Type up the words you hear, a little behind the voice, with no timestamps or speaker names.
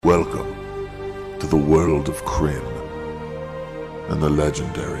the world of Krynn and the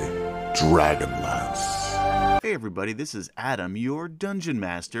legendary Dragonlance. Hey everybody, this is Adam, your Dungeon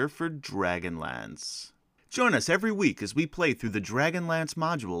Master for Dragonlance. Join us every week as we play through the Dragonlance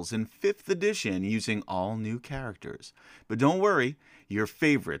modules in 5th edition using all new characters. But don't worry, your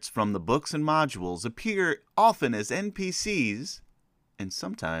favorites from the books and modules appear often as NPCs and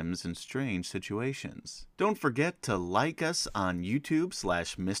sometimes in strange situations. Don't forget to like us on YouTube /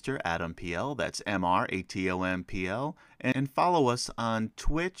 Mr. Adam PL, that's MrATOMPL, and follow us on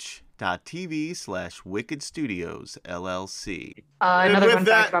twitch.tv / Wicked Studios LLC. Another fun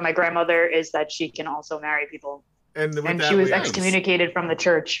fact about my grandmother is that she can also marry people. And she was excommunicated from the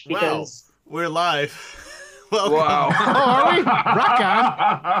church because... Wow. We're live. Welcome. Wow. Oh, are we? Rock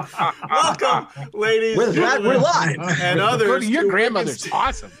on. Welcome, ladies. With that, we're live. And others. Your grandmother's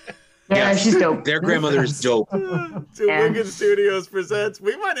awesome. Yeah, she's dope. Their grandmother is dope. To Wicked Studios presents.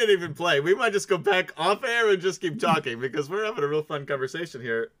 We might not even play. We might just go back off air and just keep talking because we're having a real fun conversation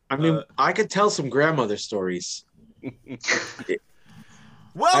here. I mean, I could tell some grandmother stories.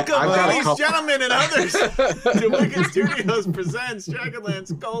 Welcome, I've ladies, gentlemen, and others, to Wicked Studios presents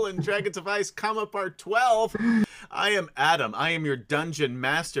Dragonlance: Dragons of Ice, Part 12. I am Adam. I am your Dungeon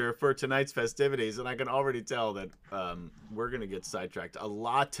Master for tonight's festivities, and I can already tell that we're going to get sidetracked a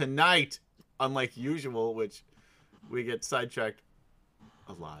lot tonight, unlike usual, which we get sidetracked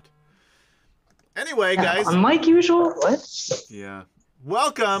a lot. Anyway, guys. Unlike usual? What? Yeah.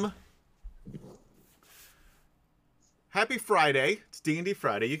 Welcome. Happy Friday. It's D&D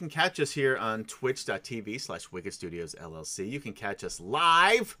Friday. You can catch us here on twitch.tv / Wicked Studios LLC. You can catch us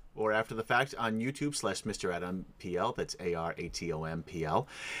live or after the fact on YouTube / Mr. Adam PL. That's ARATOMPL.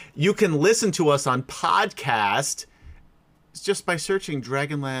 You can listen to us on podcast just by searching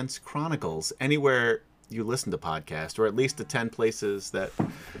Dragonlance Chronicles anywhere you listen to podcast, or at least the 10 places that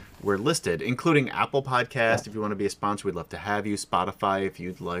we're listed, including Apple Podcast. If you want to be a sponsor, we'd love to have you. Spotify, if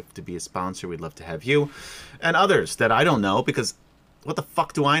you'd like to be a sponsor, we'd love to have you. And others that I don't know, because what the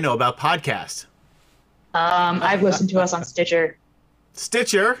fuck do I know about podcasts? I've listened to us on Stitcher.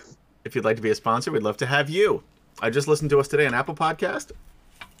 Stitcher, if you'd like to be a sponsor, we'd love to have you. I just listened to us today on Apple Podcast.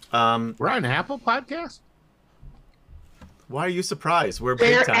 We're on Apple Podcast? Why are you surprised? We're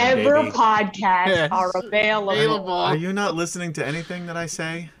big time, Wherever baby. podcasts are available. Are you not listening to anything that I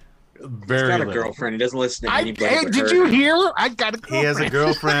say? He's got a girlfriend. He doesn't listen to anybody. Hey, but did her. you hear? I got a girlfriend. He has a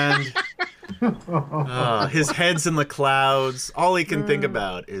girlfriend. His head's in the clouds. All he can think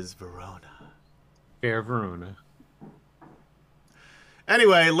about is Verona. Fair Verona.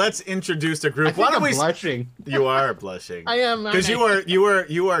 Anyway, let's introduce the group. I think I'm blushing. You are blushing. I am. Because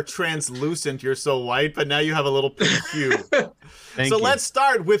you are translucent. You're so white, but now you have a little pink hue. Thank so you. let's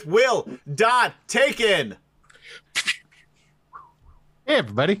start with Will. Taken. Hey,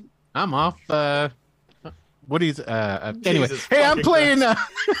 everybody. I'm off. What is anyway? Jesus Hey, I'm fucking playing.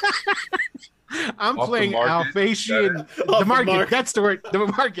 I'm Off the playing market. Alphasian. Off The market. the mark. That's the word. The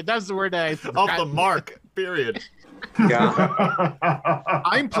market. That's the word I. Off the mark. Period. Yeah.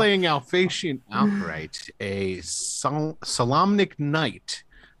 I'm playing Alphasian outright, a Solamnic Knight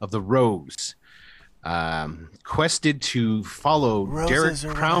of the Rose, quested to follow Derek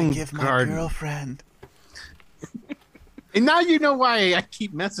Crownguard. Girlfriend. And now you know why I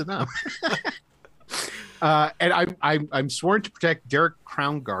keep messing up. And I'm sworn to protect Derek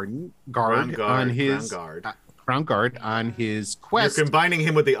Crownguard on his quest. You're combining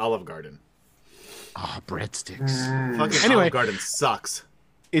him with the Olive Garden. Oh, breadsticks. Fucking Anyway. Olive Garden sucks.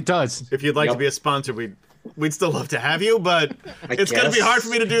 It does. If you'd like to Yep. be a sponsor, we'd still love to have you, but it's gonna be guess. hard for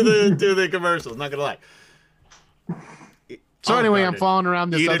me to do the commercials. Not gonna lie. So Olive anyway, Garden. I'm following around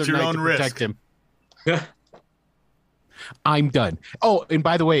this Eat at other your knight own to protect risk. him. I'm done. Oh, and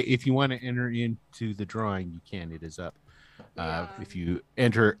by the way, if you want to enter into the drawing, you can. It is up. If you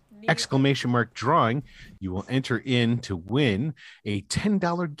enter !drawing, you will enter in to win a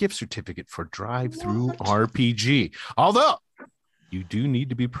 $10 gift certificate for Drive Through RPG. Although you do need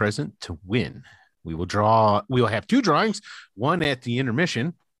to be present to win. We will have 2 drawings, one at the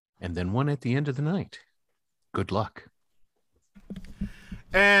intermission and then one at the end of the night. Good luck.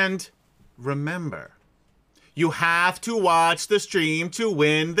 And remember, you have to watch the stream to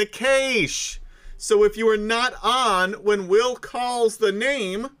win the cash. So if you are not on when Will calls the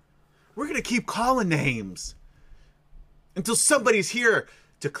name, we're going to keep calling names until somebody's here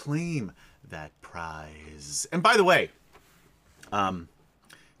to claim that prize. And by the way,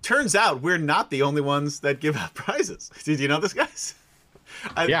 turns out we're not the only ones that give out prizes. Did you know this, guys?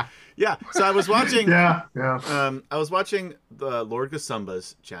 Yeah. Yeah, so I was watching. Yeah. I was watching the Lord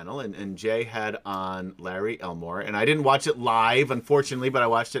Gasumba's channel, and Jay had on Larry Elmore, and I didn't watch it live, unfortunately, but I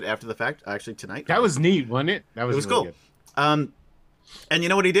watched it after the fact, actually tonight. That was neat, wasn't it? That was really cool. Good. And you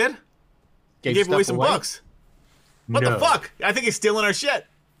know what he did? He gave away some books. What the fuck? I think he's stealing our shit.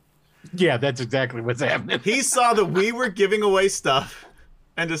 Yeah, that's exactly what's happening. He saw that we were giving away stuff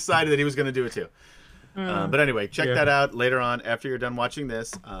and decided that he was going to do it too. But anyway, check that out later on after you're done watching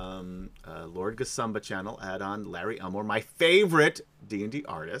this. Lord Gasumba channel, add on Larry Elmore, my favorite D&D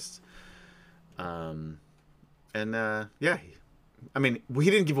artist. Yeah, I mean, we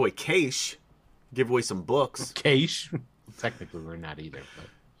didn't give away cash, give away some books. Cash? Technically, we're not either. But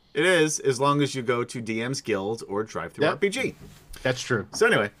it is, as long as you go to DM's Guild or Drive Through RPG. That's true. So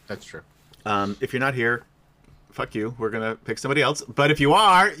anyway, that's true. If you're not here, fuck you. We're gonna pick somebody else. But if you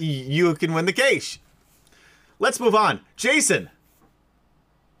are, you can win the cash. Let's move on. Jason.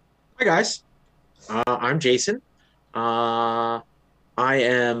 Hi, guys. I'm Jason. I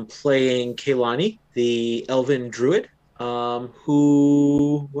am playing Kaylani, the elven druid.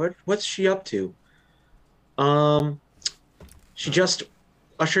 What's she up to? She just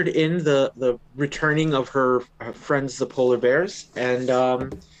ushered in the returning of her friends, the polar bears, and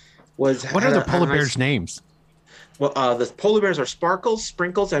What are the polar bears' names? Well, the polar bears are Sparkles,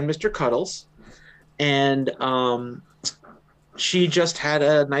 Sprinkles, and Mr. Cuddles. And she just had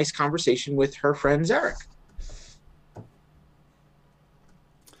a nice conversation with her friend Zarek.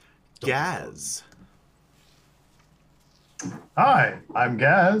 Gaz. Hi, I'm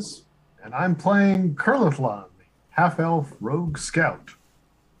Gaz, and I'm playing Kurlithlan, half-elf rogue scout.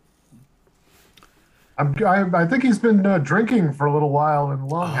 I think he's been drinking for a little while in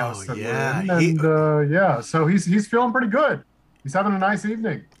Longhouse. So he's feeling pretty good. He's having a nice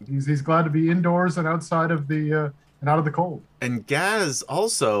evening. He's glad to be indoors and outside of the and out of the cold. And Gaz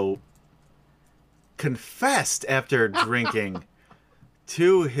also confessed after drinking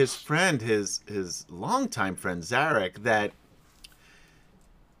to his friend, his longtime friend Zarek, that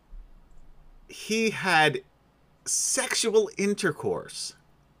he had sexual intercourse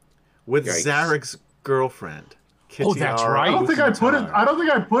with Zarek's girlfriend. Oh, that's right. I don't think I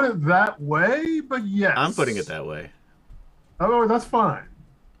put it that way, but yes. I'm putting it that way. Oh, that's fine.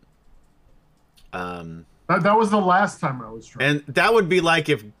 That was the last time I was drunk. And that would be like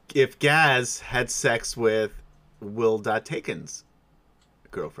if Gaz had sex with Will Taken's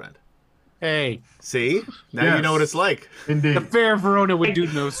girlfriend. Hey. See? Now you know what it's like. Indeed. The fair Verona would do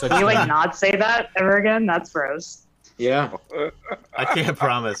no such thing. Can you thing. not say that ever again? That's gross. Yeah. I can't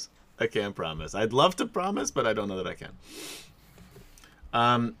promise. I'd love to promise, but I don't know that I can.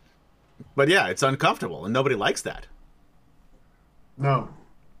 But yeah, it's uncomfortable, and nobody likes that. No.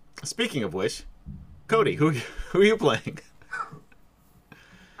 Speaking of which, Cody, who are you playing?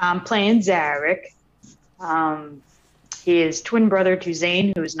 I'm playing Zarek. He is twin brother to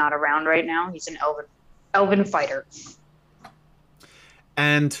Zane, who is not around right now. He's an elven fighter.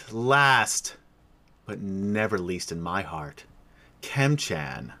 And last, but never least in my heart,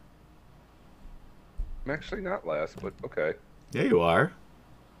 Kem-chan. I'm actually not last, but okay. Yeah, you are.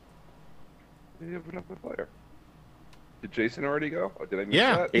 You have another player. Did Jason already go? Or did I miss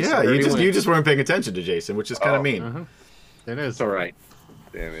that? Yeah, you just weren't paying attention to Jason, which is kind of mean. Uh-huh. It is. It's all right.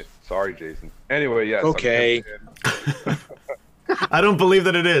 Damn it. Sorry, Jason. Anyway, yes. Okay. I don't believe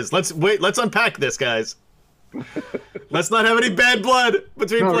that it is. Let's unpack this, guys. Let's not have any bad blood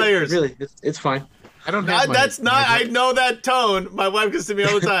between players. Really, it's fine. I don't have That's not. I know that tone. My wife gets to me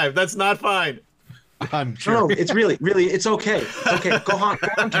all the time. That's not fine. I'm sure. No, it's really, it's okay. Okay, go on,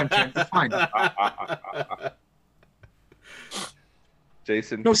 Kem-chan. It's fine.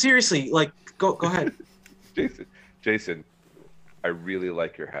 Jason. No, seriously, like, go ahead. Jason, I really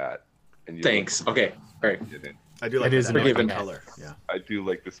like your hat. And Thanks. Okay. All right. I do like that color. Yeah. I do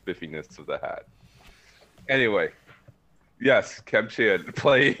like the spiffiness of the hat. Anyway, yes, Kem-chan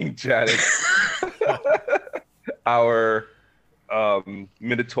playing Janet, our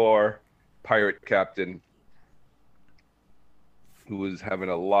Minotaur pirate captain, who was having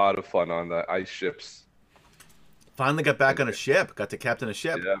a lot of fun on the ice ships. Finally got back on a ship. Got to captain a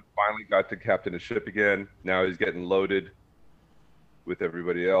ship. Yeah, finally got to captain a ship again. Now he's getting loaded with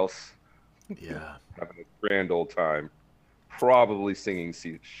everybody else. Yeah. Having a grand old time. Probably singing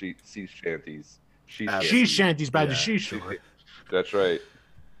sea shanties. Sea shanties by the seashore. That's right.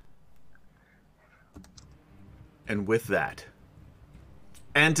 And with that,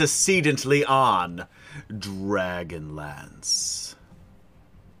 antecedently on Dragonlance.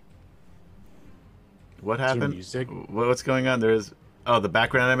 What happened? Music. What's going on? There's Oh, the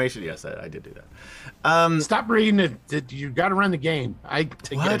background animation? Yes, I did do that. Stop reading it. You got to run the game. I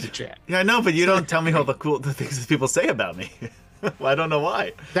take it into chat. Yeah, I know, but you don't tell me all the things that people say about me. Well, I don't know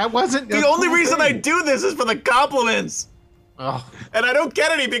why. That wasn't the only reason I do this is for the compliments. Oh. And I don't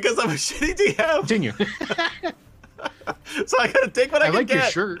get any because I'm a shitty DM. Continue. So I gotta take what I can like get.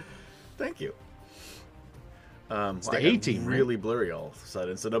 your shirt. Thank you. It's the A-team, really blurry all of a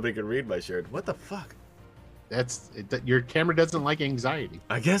sudden, so nobody can read my shirt. What the fuck? Your camera doesn't like anxiety.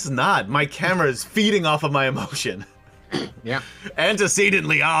 I guess not. My camera is feeding off of my emotion. Yeah.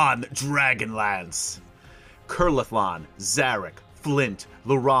 Antecedently on Dragonlance. Kurlithlon, Zarek, Flint,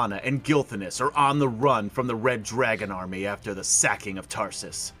 Lorana, and Gilthanas are on the run from the Red Dragon Army after the sacking of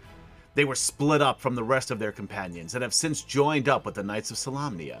Tarsus. They were split up from the rest of their companions and have since joined up with the Knights of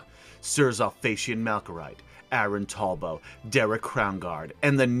Solamnia, Surzal Facian Malkorite, Aaron Talbo, Derek Crownguard,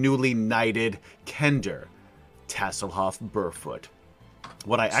 and the newly knighted Kender, Tasselhoff Burfoot.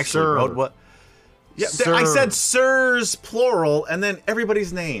 What I actually wrote, what? Yeah, I said sirs, plural, and then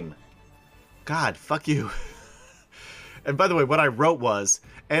everybody's name. God, fuck you. And by the way, what I wrote was,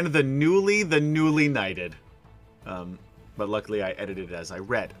 and the newly knighted. But luckily I edited it as I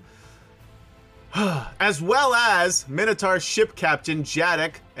read. As well as Minotaur's ship captain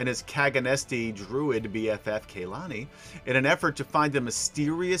Jadek and his Kaganesti druid BFF Kaylani in an effort to find a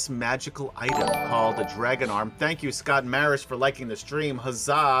mysterious magical item called a dragon arm. Thank you, Scott Marish, for liking the stream.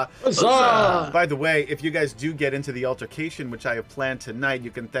 Huzzah! Huzzah! By the way, if you guys do get into the altercation, which I have planned tonight,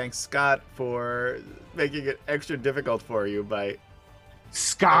 you can thank Scott for making it extra difficult for you by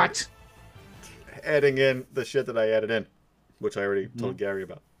Scott adding in the shit that I added in, which I already told Gary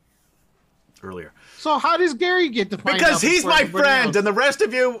about earlier. So how does Gary get to find out? Because he's my friend, else? And the rest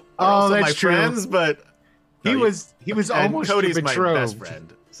of you are also my friends. But he was almost Cody's your betrothed. My best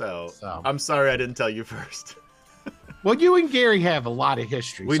friend. So I'm sorry I didn't tell you first. Well, you and Gary have a lot of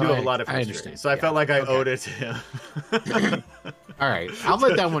history. We do have a lot of history. I understand. So I felt like I owed it to him. All right, I'll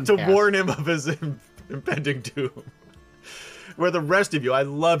let that one to pass. warn him of his impending doom. Where the rest of you, I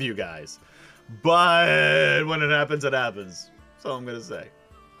love you guys, but when it happens, it happens. That's all I'm gonna say.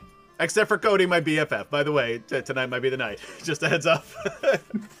 Except for Cody, my BFF. By the way, tonight might be the night. Just a heads up.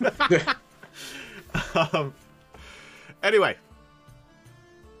 Anyway,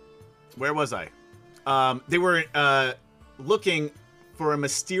 where was I? They were looking for a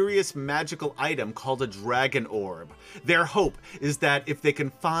mysterious magical item called a dragon orb. Their hope is that if they can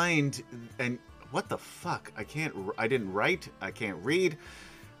find and what the fuck? I didn't write. I can't read.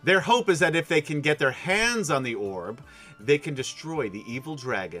 Their hope is that if they can get their hands on the orb, they can destroy the evil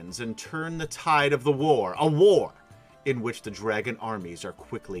dragons and turn the tide of the war. A war in which the dragon armies are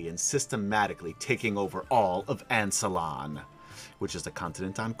quickly and systematically taking over all of Ansalon, which is the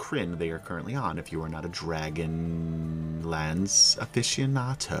continent on Krynn they are currently on, if you are not a Dragonlance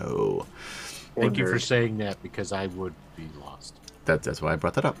aficionado. Thank you for saying that, because I would be lost. That's why I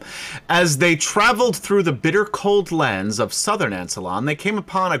brought that up. As they traveled through the bitter cold lands of southern Ansalon, they came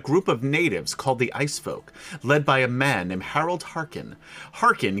upon a group of natives called the Ice Folk, led by a man named Harold Harkin.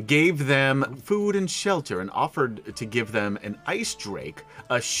 Harkin gave them food and shelter and offered to give them an ice drake,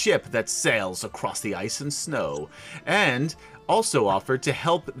 a ship that sails across the ice and snow, and also offered to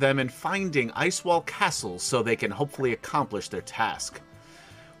help them in finding Icewall castles so they can hopefully accomplish their task.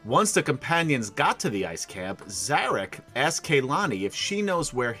 Once the companions got to the ice camp, Zarek asked Kaylani if she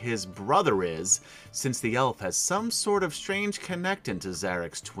knows where his brother is, since the elf has some sort of strange connection to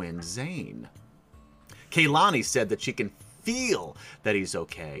Zarek's twin, Zane. Kaylani said that she can feel that he's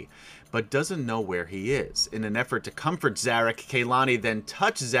okay, but doesn't know where he is. In an effort to comfort Zarek, Kaylani then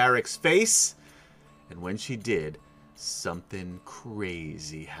touched Zarek's face, and when she did, something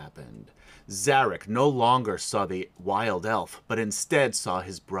crazy happened. Zarek no longer saw the wild elf, but instead saw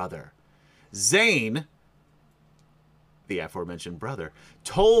his brother. Zane, the aforementioned brother,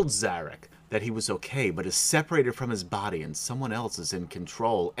 told Zarek that he was okay, but is separated from his body and someone else is in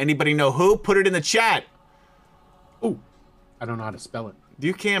control. Anybody know who? Put it in the chat. Oh, I don't know how to spell it.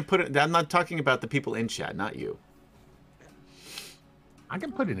 You can't put it. I'm not talking about the people in chat, not you. I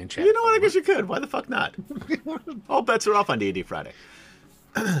can put it in chat. You know what? I guess you could. Why the fuck not? All bets are off on D&D Friday.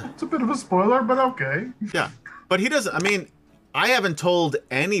 It's a bit of a spoiler, but okay. Yeah, but he doesn't. I mean, I haven't told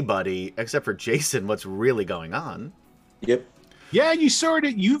anybody except for Jason what's really going on. Yep. Yeah,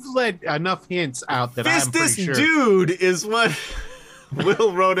 you've let enough hints out that I'm pretty sure. Dude is what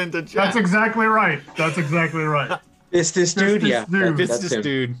Will wrote into chat. That's exactly right. That's exactly right. It's this dude, yeah. It's this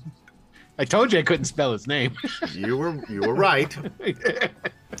dude. I told you I couldn't spell his name. You were right,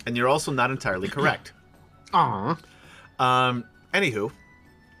 and you're also not entirely correct. Aw. Anywho,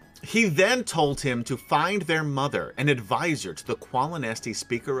 He then told him to find their mother, an advisor to the Qualinesti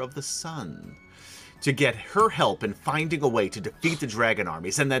Speaker of the Sun, to get her help in finding a way to defeat the dragon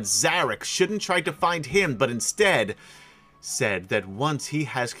armies, and that Zarek shouldn't try to find him, but instead said that once he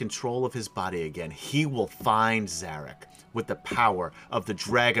has control of his body again, he will find Zarek with the power of the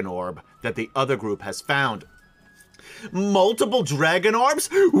dragon orb that the other group has found. Multiple dragon orbs?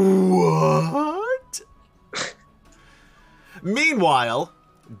 What? Meanwhile,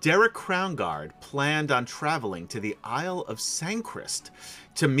 Derek Crownguard planned on traveling to the Isle of Sancrist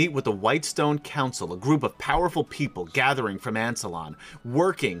to meet with the Whitestone Council, a group of powerful people gathering from Ansalon,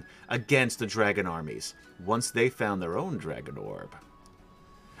 working against the dragon armies, once they found their own dragon orb.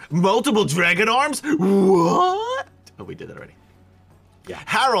 Multiple dragon arms? What? Oh, we did that already. Yeah.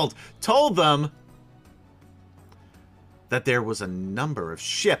 Harold told them that there was a number of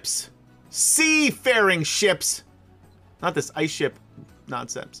ships, seafaring ships, not this ice ship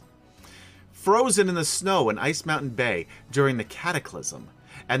nonsense, frozen in the snow in Ice Mountain Bay during the Cataclysm,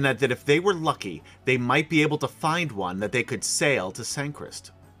 and that if they were lucky, they might be able to find one that they could sail to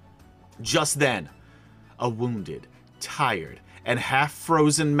Sancrist. Just then, a wounded, tired, and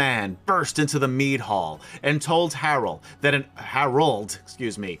half-frozen man burst into the mead hall and told Harold that an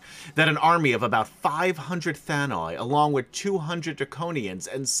army of about 500 Thanoi, along with 200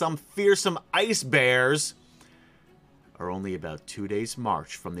 Draconians and some fearsome ice bears, are only about 2 days'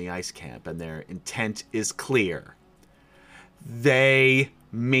 march from the ice camp, and their intent is clear. They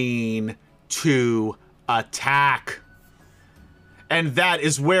mean to attack. And that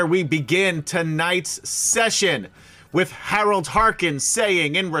is where we begin tonight's session, with Harold Harkins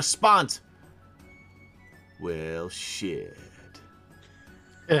saying in response, well, shit.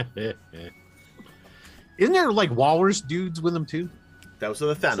 Isn't there like walrus dudes with them too? Those are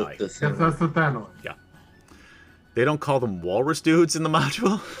the Thanoi. Yes, that's the Thanoi. Yeah. They don't call them walrus dudes in the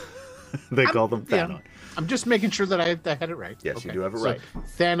module. They call them Thanoi. Yeah, I'm just making sure that I had it right. Yes, okay. You do have it right. So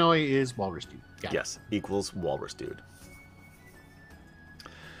Thanoi is walrus dude. Got yes, it. Equals walrus dude.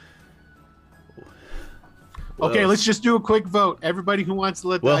 Okay, let's just do a quick vote. Everybody who wants to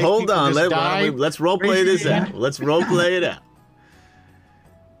let well, hold on. Let's role play this out. Let's role play it out.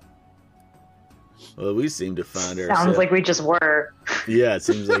 Well, we seem to find ourselves. Sounds like we just were. Yeah, it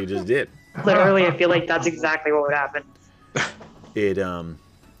seems like you just did. Literally, I feel like that's exactly what would happen. It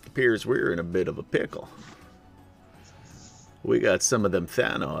appears we're in a bit of a pickle. We got some of them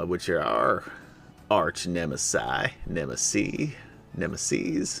Thanoi, which are our arch nemesis.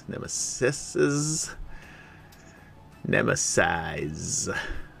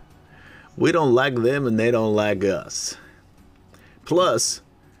 We don't like them and they don't like us. Plus,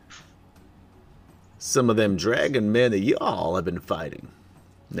 some of them dragon men that y'all have been fighting.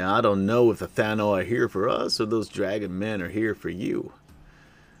 Now, I don't know if the Thanoi are here for us or those dragon men are here for you.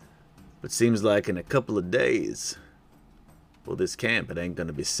 But seems like in a couple of days, well, this camp, it ain't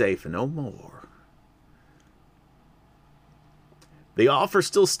gonna be safe no more. The offer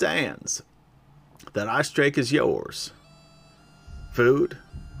still stands. That ice drake is yours. Food,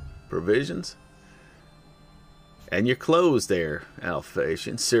 provisions, and your clothes there,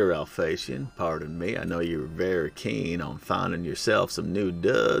 Alphasian, Sir Alphasian, pardon me. I know you were very keen on finding yourself some new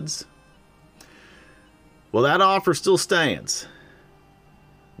duds. Well, that offer still stands.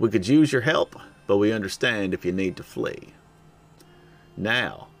 We could use your help, but we understand if you need to flee.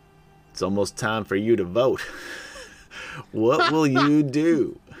 Now, it's almost time for you to vote. What will you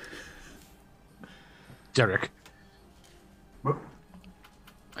do? Derek,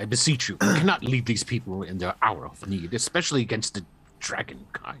 I beseech you, you cannot leave these people in their hour of need, especially against the dragon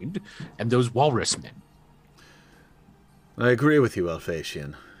kind and those walrus men. I agree with you,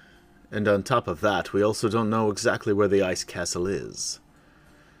 Alphasian. And on top of that, we also don't know exactly where the ice castle is.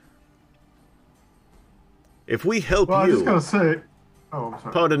 If we help you... I was just going to say... Oh, I'm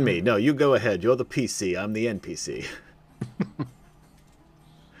sorry. Pardon me. No, you go ahead. You're the PC. I'm the NPC.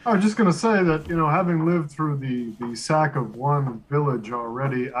 I was just going to say that, having lived through the sack of one village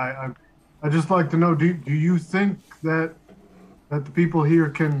already, I just like to know, do you think that the people here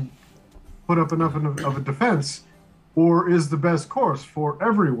can put up enough of a defense, or is the best course for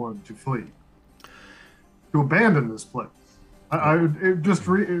everyone to flee, to abandon this place?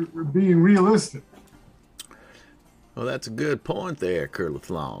 Being realistic. Well, that's a good point there,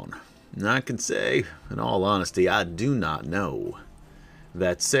 Curlithlon. And I can say, in all honesty, I do not know.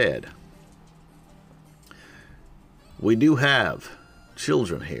 That said, we do have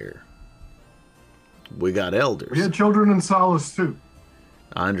children here. We got elders. We had children in Solace, too.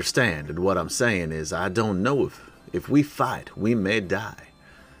 I understand, and what I'm saying is I don't know if we fight, we may die.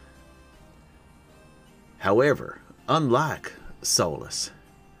 However, unlike Solace,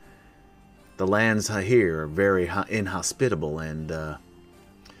 The lands here are very inhospitable, and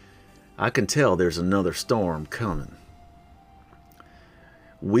I can tell there's another storm coming.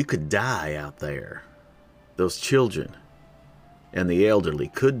 We could die out there. Those children and the elderly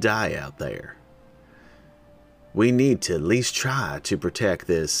could die out there. We need to at least try to protect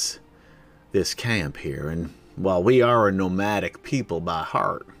this camp here. And while we are a nomadic people by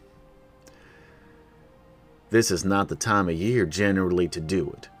heart, this is not the time of year generally to do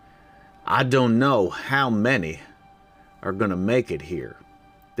it. I don't know how many are going to make it here.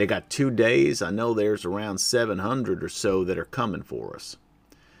 They got 2 days. I know there's around 700 or so that are coming for us.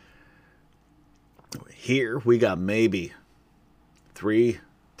 Here we got maybe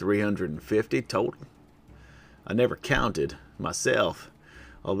 350 total. I never counted myself,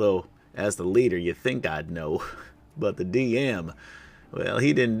 although as the leader you think I'd know, but the DM, well,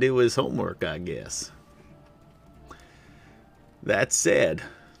 he didn't do his homework, I guess. That said,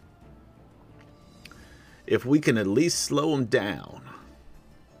 if we can at least slow them down,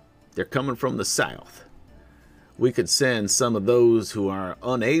 they're coming from the south, we could send some of those who are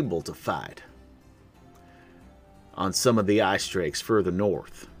unable to fight on some of the ice strakes further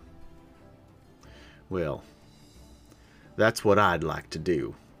north. Well, that's what I'd like to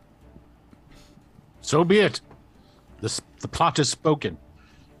do. So be it. The plot is spoken.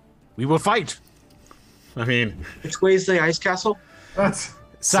 We will fight. I mean, which way is the ice castle? That's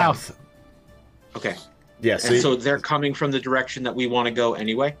south. Okay. Yes. And so they're coming from the direction that we want to go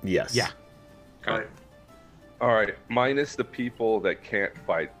anyway? Yes. Yeah. Got it. All right. Minus the people that can't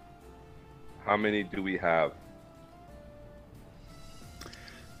fight. How many do we have?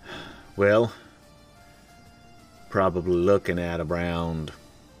 Well, probably looking at around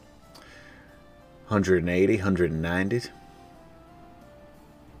 180, 190.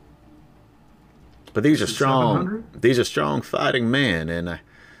 But these are strong. 700? These are strong fighting men, and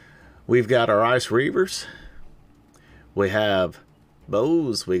we've got our ice reavers. We have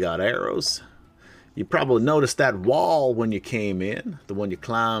bows. We got arrows. You probably noticed that wall when you came in, the one you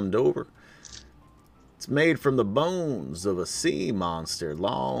climbed over. It's made from the bones of a sea monster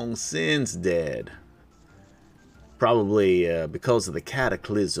long since dead. Probably because of the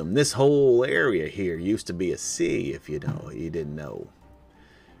cataclysm. This whole area here used to be a sea, if you didn't know.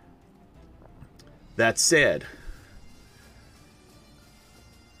 That said,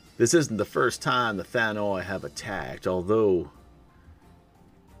 this isn't the first time the Thanoi have attacked, although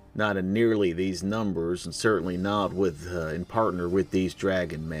not in nearly these numbers, and certainly not with in partner with these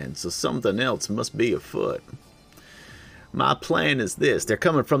dragon men. So something else must be afoot. My plan is this. They're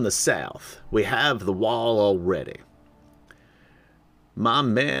coming from the south. We have the wall already. My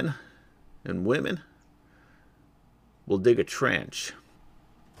men and women will dig a trench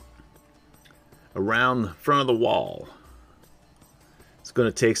around the front of the wall. It's going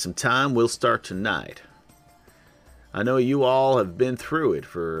to take some time. We'll start tonight. I know you all have been through it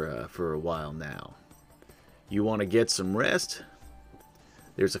for a while now. You want to get some rest?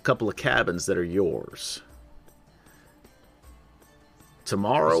 There's a couple of cabins that are yours.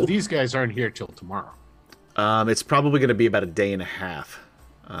 Tomorrow... So these guys aren't here till tomorrow. It's probably going to be about a day and a half.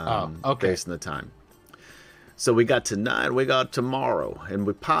 Okay. Based on the time. So we got tonight, we got tomorrow, and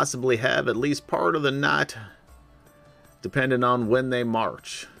we possibly have at least part of the night, depending on when they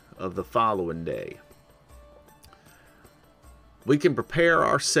march, of the following day. We can prepare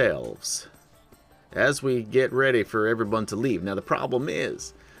ourselves as we get ready for everyone to leave. Now the problem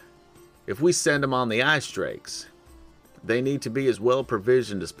is, if we send them on the ice drakes, they need to be as well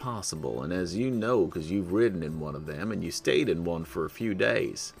provisioned as possible. And as you know, because you've ridden in one of them and you stayed in one for a few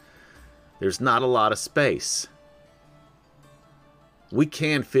days, there's not a lot of space. We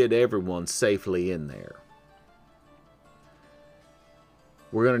can't fit everyone safely in there.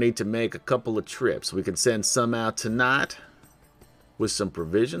 We're going to need to make a couple of trips. We can send some out tonight with some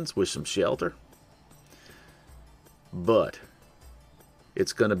provisions, with some shelter. But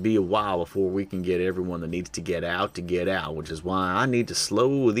it's going to be a while before we can get everyone that needs to get out, which is why I need to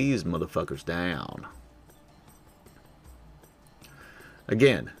slow these motherfuckers down.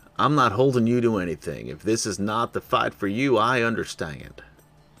 Again, I'm not holding you to anything. If this is not the fight for you, I understand.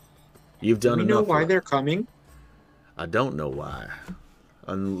 You've done enough. Do we know why they're coming? I don't know why.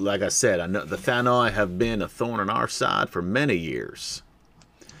 And like I said, I know the Thanoi have been a thorn on our side for many years.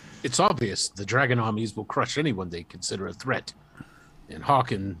 It's obvious the dragon armies will crush anyone they consider a threat. And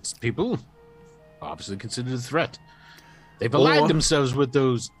Hawkins people obviously considered a threat. They've allied themselves with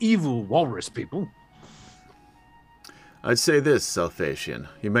those evil walrus people. I'd say this, Salvation.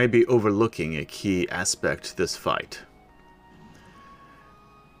 You may be overlooking a key aspect to this fight.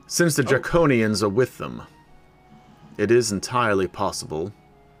 Since the Draconians are with them, it is entirely possible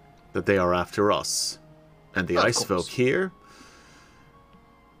that they are after us, and the ice folk here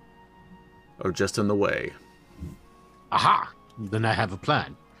are just in the way. Aha! Then I have a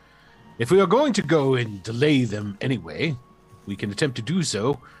plan. If we are going to go and delay them anyway, we can attempt to do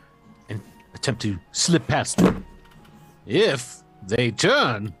so and attempt to slip past them. If they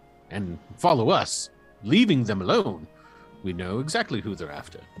turn and follow us, leaving them alone, we know exactly who they're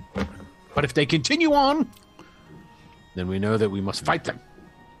after. But if they continue on, then we know that we must fight them.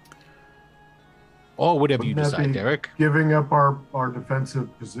 Or whatever you decide, Derek. Giving up our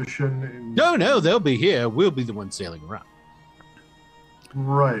defensive position? No, they'll be here. We'll be the ones sailing around.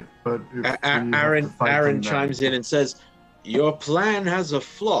 Right, but if Aaron chimes in and says, "Your plan has a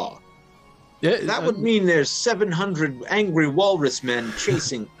flaw. That would mean there's 700 angry walrus men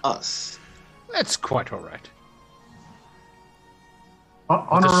chasing us." That's quite all right.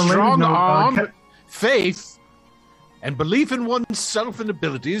 On a strong note, arm, faith, and belief in oneself and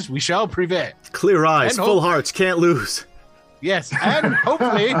abilities, we shall prevail. Clear eyes, full hearts, can't lose. Yes, and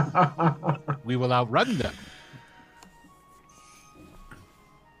hopefully we will outrun them.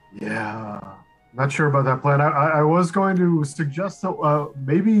 Yeah, not sure about that plan. I was going to suggest that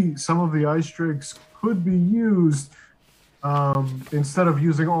maybe some of the ice drakes could be used instead of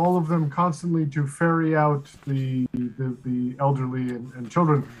using all of them constantly to ferry out the elderly and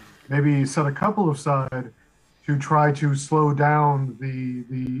children. Maybe set a couple aside to try to slow down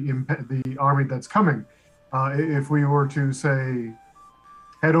the army that's coming. If we were to say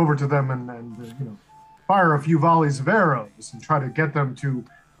head over to them and fire a few volleys of arrows and try to get them to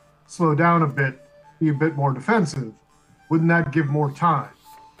slow down a bit, be a bit more defensive, wouldn't that give more time?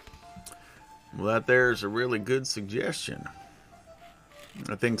 Well, that there's a really good suggestion.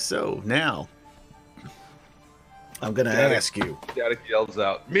 I think so. Now, I'm going to ask you. Static yells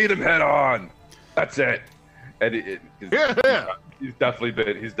out, "Meet him head on!" That's it. And he's definitely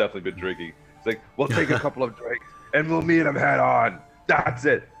been drinking. It's like, we'll take a couple of drinks and we'll meet him head on. That's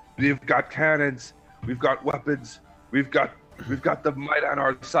it. We've got cannons. We've got weapons. We've got the might on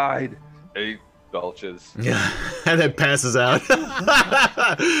our side. He belches. Yeah, and then passes out.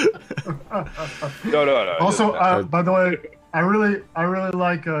 No. Also, by the way, I really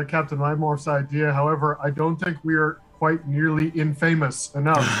like Captain Limorph's idea. However, I don't think we are quite nearly infamous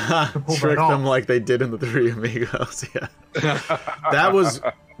enough to pull Trick that off. them like they did in the Three Amigos. Yeah, that was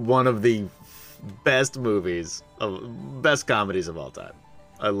one of the best best comedies of all time.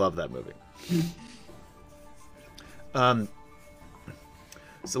 I love that movie.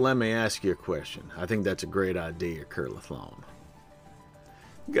 So let me ask you a question. I think that's a great idea, Curlithon.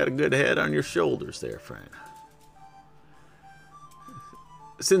 You got a good head on your shoulders there, friend.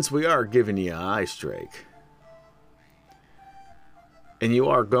 Since we are giving you an ice drake, and you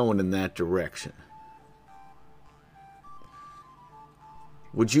are going in that direction,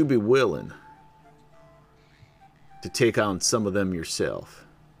 would you be willing to take on some of them yourself?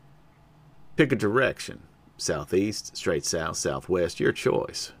 Pick a direction. Southeast, straight south, southwest, your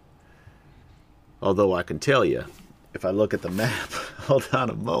choice. Although I can tell you, if I look at the map, hold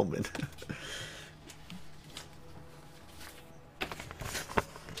on a moment.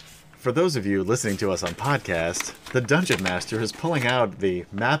 For those of you listening to us on podcast, the Dungeon Master is pulling out the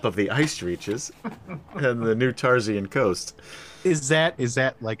map of the ice reaches and the new Tarsian coast. Is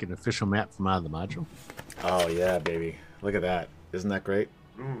that like an official map from out of the module? Oh yeah, baby. Look at that. Isn't that great?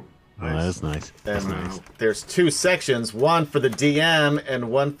 Nice. Oh, that's nice. And nice. There's two sections, one for the DM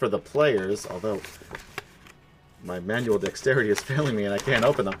and one for the players, although my manual dexterity is failing me and I can't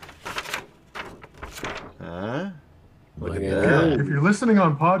open them. Look at that. If you're listening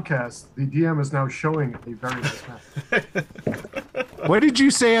on podcast, the DM is now showing a very nice map. What did you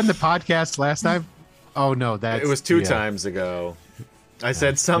say on the podcast last time? Oh no, it was two times ago. I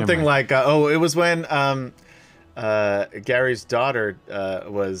said something like, it was when Gary's daughter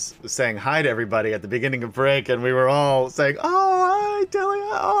was saying hi to everybody at the beginning of break, and we were all saying, "Oh, hi, Tilly!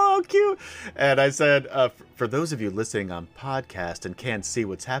 Oh, cute!" And I said, "For those of you listening on podcast and can't see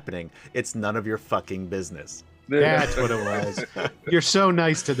what's happening, it's none of your fucking business." That's what it was. You're so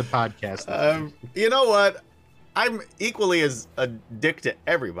nice to the podcast. You know what? I'm equally as a dick to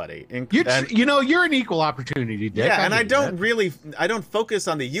everybody. You're an equal opportunity dick. Yeah, and I don't focus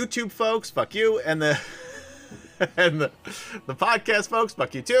on the YouTube folks. Fuck you, and the podcast folks.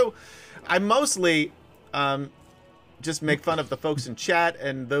 Fuck you too. I mostly just make fun of the folks in chat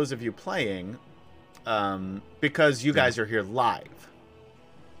and those of you playing because you guys are here live.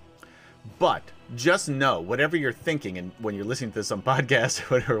 But just know, whatever you're thinking, and when you're listening to this on podcast,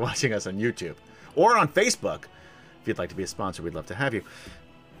 or when you're watching us on YouTube or on Facebook, if you'd like to be a sponsor, we'd love to have you.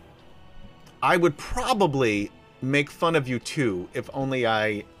 I would probably make fun of you too, if only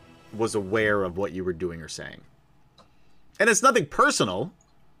I was aware of what you were doing or saying. And it's nothing personal.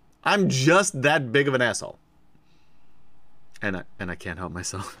 I'm just that big of an asshole. And I can't help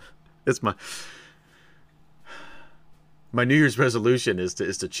myself. It's my New Year's resolution is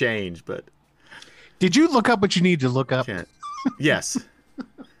to change, but did you look up what you need to look up? Can't. Yes.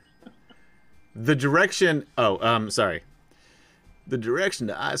 The direction. Sorry. The direction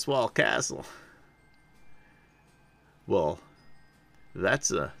to Icewall Castle. Well, that's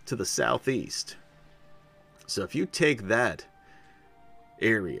to the southeast. So if you take that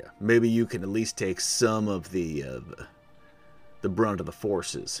area, maybe you can at least take some of the brunt of the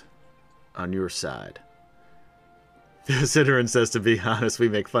forces on your side. Ciderin says, to be honest, we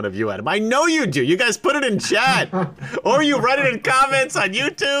make fun of you, Adam. I know you do. You guys put it in chat. Or you write it in comments on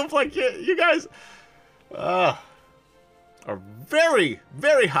YouTube. Like, you guys are very,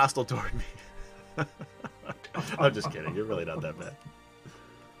 very hostile toward me. I'm just kidding. You're really not that bad.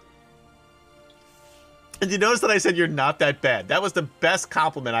 And you notice that I said you're not that bad. That was the best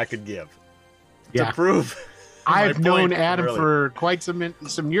compliment I could give. Yeah. To prove I've known Adam for quite some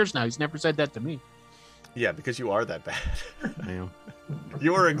years now. He's never said that to me. Yeah, because you are that bad. I am.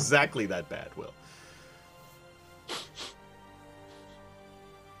 You are exactly that bad, Will.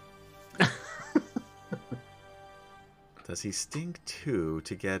 Does he stink too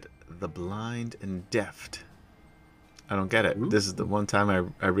to get the blind and deft? I don't get it. Ooh. This is the one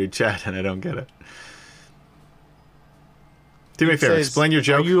time I read chat and I don't get it. Do me a favor. Explain your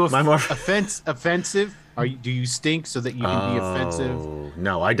joke. Are you offensive? Do you stink so that you can be offensive?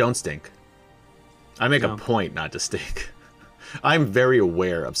 No, I don't stink. I make a point not to stink. I'm very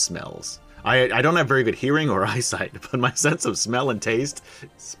aware of smells. I don't have very good hearing or eyesight, but my sense of smell and taste,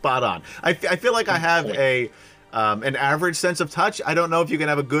 spot on. I feel like I have an average sense of touch. I don't know if you can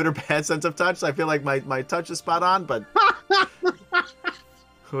have a good or bad sense of touch. I feel like my touch is spot on, but...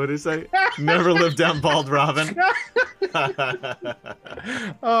 What did he say? Never live down Bald Robin.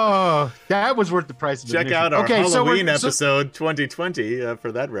 Oh, that was worth the price of admission. Check out our Halloween episode 2020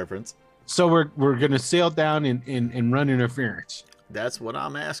 for that reference. So we're going to sail down and run interference. That's what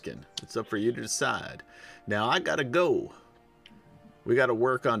I'm asking. It's up for you to decide. Now, I got to go. We got to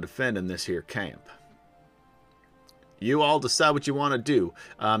work on defending this here camp. You all decide what you want to do.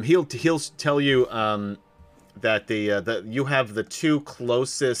 He'll tell you that you have the two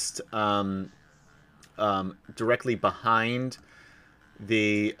closest directly behind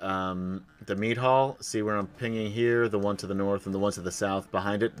the meat hall. See where I'm pinging here? The one to the north and the one to the south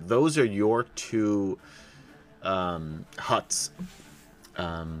behind it. Those are your two huts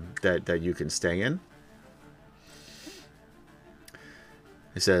that you can stay in.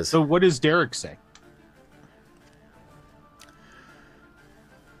 He says. So what does Derek say?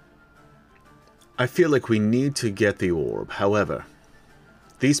 I feel like we need to get the orb. However,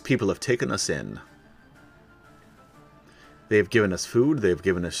 these people have taken us in. They've given us food, they've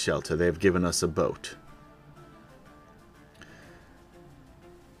given us shelter, they've given us a boat.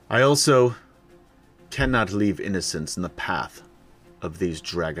 I also cannot leave innocents in the path of these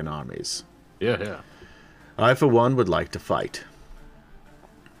dragon armies. Yeah. I, for one, would like to fight.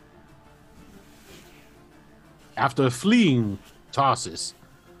 After fleeing Tarsus,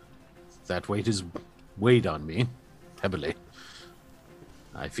 that weight is weighed on me heavily.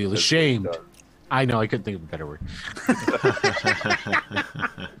 I feel ashamed. I know, I couldn't think of a better word.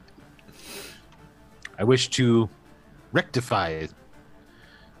 I wish to rectify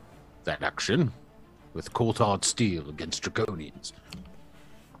that action with cold-hard steel against draconians.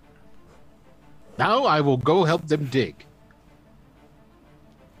 Now I will go help them dig.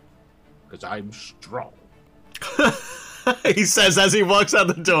 Because I'm strong. He says as he walks out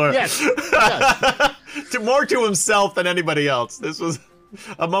the door. Yes. More to himself than anybody else. This was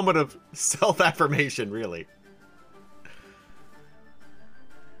a moment of self-affirmation, really.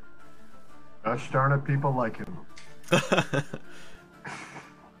 Gosh darn it, people like him.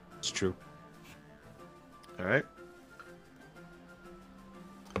 It's true. All right.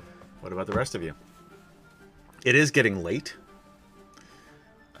 What about the rest of you? It is getting late.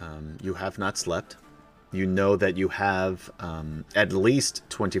 You have not slept. You know that you have at least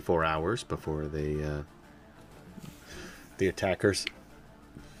 24 hours before the attackers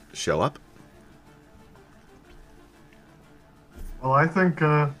show up. Well, I think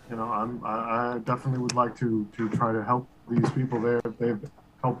I definitely would like to try to help these people there. They've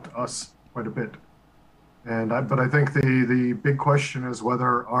helped us quite a bit, but I think the big question is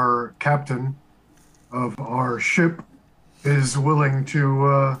whether our captain of our ship is willing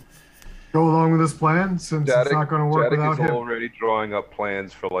to go along with this plan, since it's not going to work without him. Is already drawing up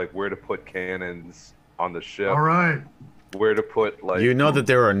plans for like where to put cannons on the ship. All right. where to put like. You know that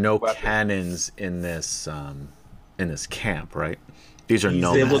there are no weapons. Cannons in this camp, right? These are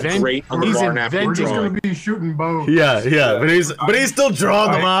no. They look great on the bar napkin. We're just going to be shooting bows. Yeah, but he's still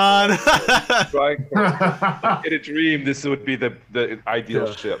drawing them on. In a dream, this would be the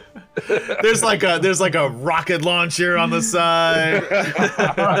ideal ship. There's like a rocket launcher on the side.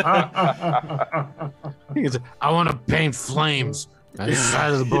 I want to paint flames on the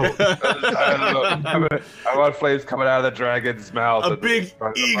side of the boat. I want flames coming out of the dragon's mouth. A big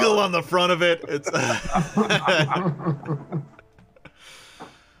eagle on the front of it. It's.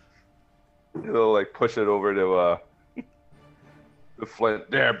 He'll like push it over to the flint.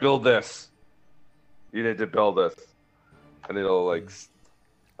 There, build this. You need to build this, and it'll like,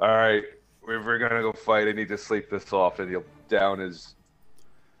 all right, if we're gonna go fight, I need to sleep this off, and he'll down his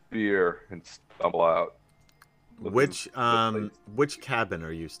beer and stumble out. Which cabin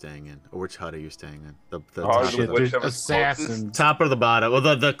are you staying in, or which hut are you staying in? The assassin. Top or the bottom?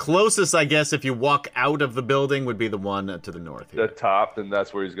 Well, the closest, I guess, if you walk out of the building, would be the one to the north. Here. The top, and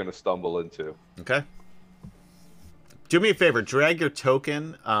that's where he's going to stumble into. Okay. Do me a favor. Drag your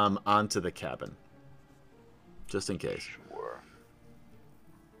token onto the cabin, just in case. Sure.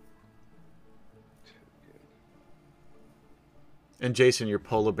 And Jason, your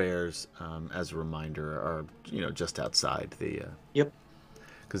polar bears, as a reminder, are just outside the. Yep.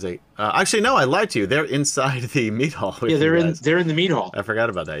 Because they actually no, I lied to you. They're inside the meat hall. Yeah, they're in the meat hall. I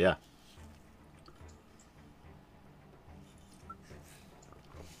forgot about that. Yeah.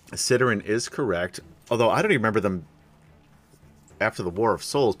 Sidorin is correct, although I don't even remember them after the War of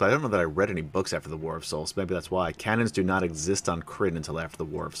Souls. But I don't know that I read any books after the War of Souls. Maybe that's why cannons do not exist on Krynn until after the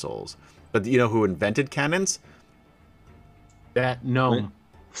War of Souls. But you know who invented cannons? That gnome.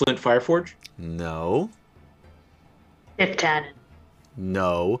 Flint Fireforge? No. If Cannon.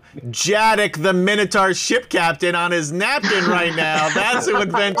 No. Jadok, the Minotaur ship captain, on his napkin right now. That's who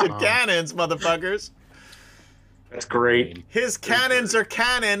invented cannons, motherfuckers. That's great. His cannons are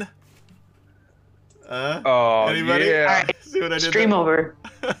canon. Anybody? Yeah. All right. See what I did Stream there? over.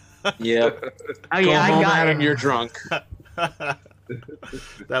 Yep. Oh yeah, Go I home, got Adam, it. you're drunk.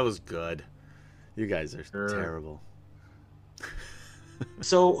 That was good. You guys are terrible.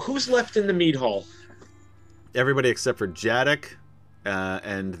 So who's left in the meat hall? Everybody except for Jadok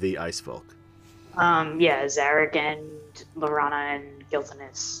and the Ice Folk. Yeah, Zarek and Lorana and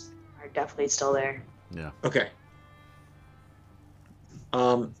Gilthanis are definitely still there. Yeah. Okay.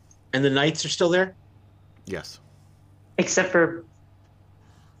 And the knights are still there? Yes. Except for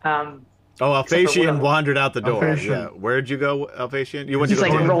Alphasian wandered out the door. Alphasian. Yeah. Where'd you go, Alphasian? You went to he's go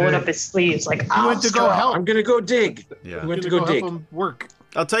like dig? rolling up his sleeves, like You went to go help. I'm gonna go dig. Yeah. We went to Gonna go dig. help him work.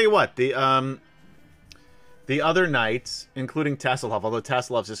 I'll tell you what, the other knights, including Tasselhoff, although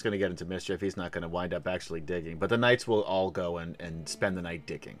Tasselhoff's just going to get into mischief, he's not going to wind up actually digging, but the knights will all go and spend the night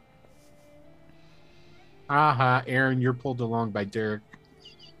digging. Aaron, you're pulled along by Derek.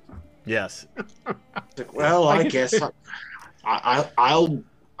 Yes. Well, I guess I'll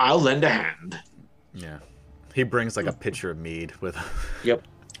lend a hand. Yeah. He brings like a pitcher of mead with him. Yep.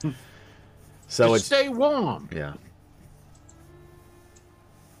 So Just it's stay warm. yeah.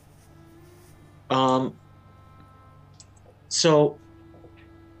 So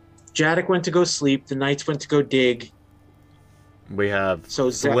Jadok went to go sleep. The knights went to go dig. We have So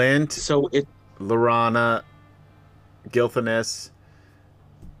Flint, Lorana, Gilthanis,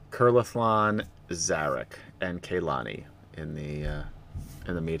 Kurlathlon, Zarek, and Kaylani in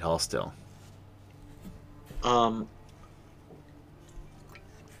the meat hall still. And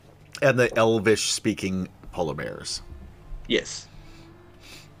the Elvish speaking polar bears. Yes.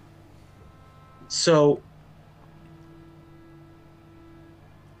 So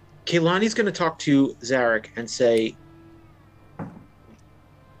Kaylani's going to talk to Zarek and say,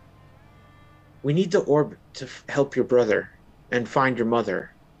 we need the orb to help your brother and find your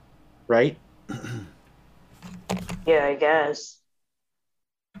mother, right? yeah, I guess.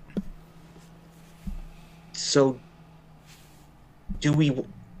 So do we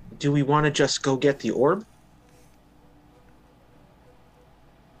want to just go get the orb?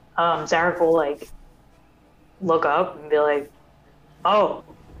 Zarek will like look up and be like, "Oh,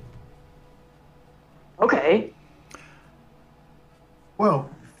 okay." Well,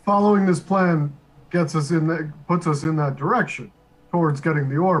 following this plan puts us in that direction towards getting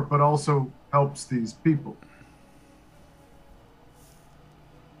the orb, but also helps these people.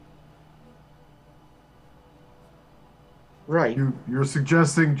 Right. You're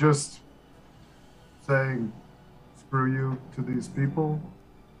suggesting just saying screw you to these people?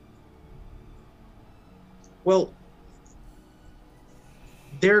 Well,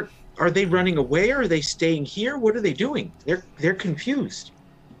 Are they running away? Or are they staying here? What are they doing? They're confused.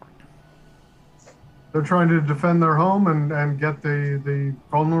 They're trying to defend their home and get the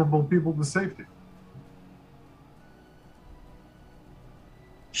vulnerable people to safety.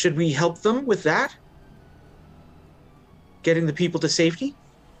 Should we help them with that? Getting the people to safety?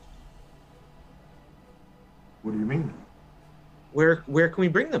 What do you mean? Where can we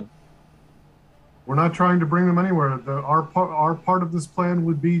bring them? We're not trying to bring them anywhere. Our part of this plan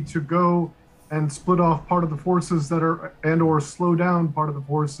would be to go and split off part of the forces that are, and or slow down part of the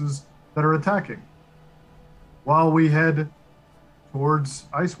forces that are attacking, while we head towards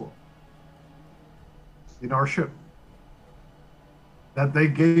Iceworld in our ship that they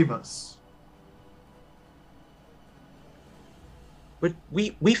gave us. But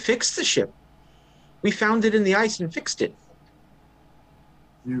we fixed the ship. We found it in the ice and fixed it.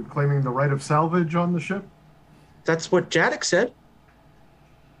 You claiming the right of salvage on the ship? That's what Jadek said.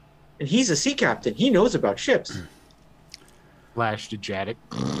 And he's a sea captain. He knows about ships. Flash to Jadek.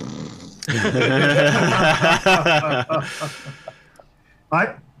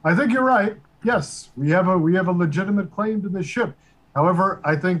 I think you're right. Yes, we have a legitimate claim to this ship. However,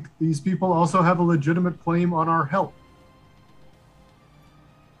 I think these people also have a legitimate claim on our help.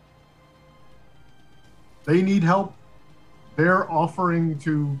 They need help. They're offering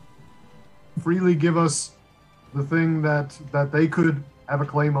to freely give us the thing that they could have a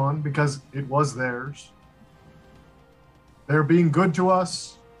claim on because it was theirs. They're being good to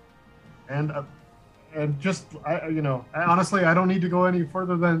us, and just honestly, I don't need to go any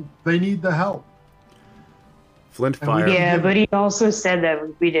further than they need the help. Flint Fire. Yeah, but he also said that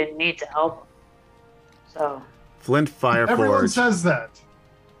we didn't need to help him. So Flint Fire Forge. Everyone says that.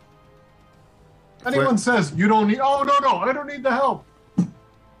 Anyone says you don't need. Oh no, I don't need the help.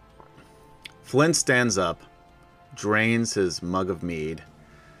 Flint stands up, drains his mug of mead,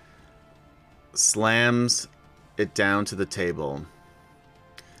 slams it down to the table,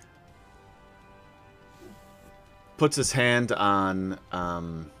 puts his hand on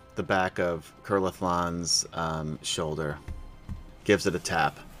the back of Kurlathlan's shoulder, gives it a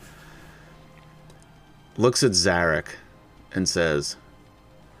tap, looks at Zarek, and says,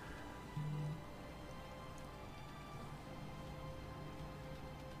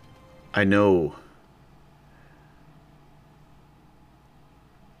 I know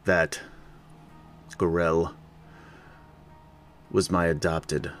that Gorel was my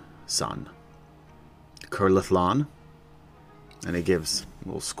adopted son. Kurlathlan, and he gives a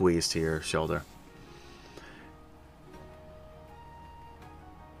little squeeze to your shoulder.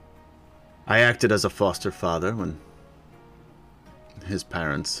 I acted as a foster father when his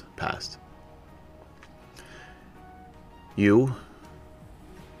parents passed. You,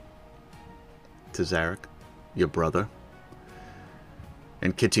 to Zarek, your brother,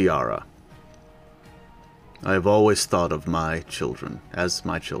 and Kitiara, I have always thought of my children as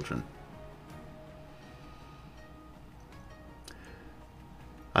my children.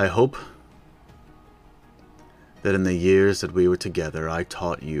 I hope that in the years that we were together, I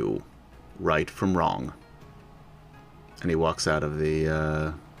taught you right from wrong. And he walks out of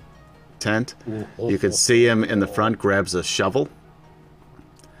the tent. You can see him in the front, grabs a shovel,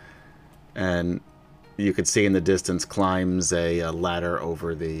 and you can see in the distance climbs a ladder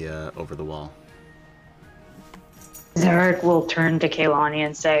over the wall. Zarek will turn to Kaylani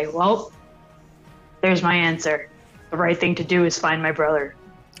and say, well, there's my answer. The right thing to do is find my brother.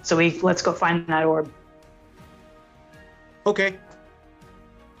 So let's go find that orb. Okay.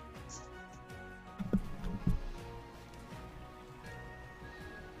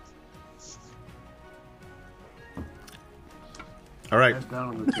 All right.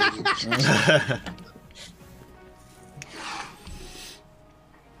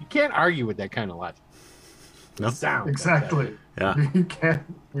 You can't argue with that kind of logic. No. Sound Exactly. Yeah. You can't.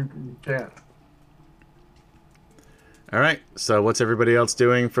 You can't. All right. So what's everybody else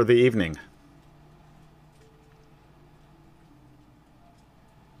doing for the evening?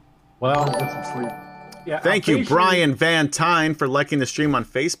 Well, Get some sleep. yeah. Thank you, Brian Van Tyne, for liking the stream on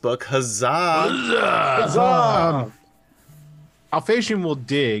Facebook. Huzzah! Alphasian will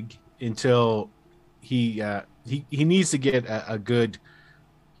dig until he needs to get a good.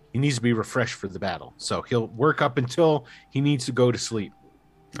 He needs to be refreshed for the battle, so he'll work up until he needs to go to sleep.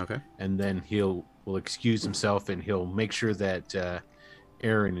 Okay. And then will excuse himself, and he'll make sure that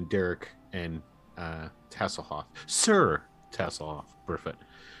Aaron and Derek and Tasselhoff, Sir Tasselhoff, Burfoot,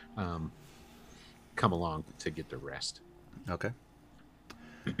 come along to get the rest. Okay.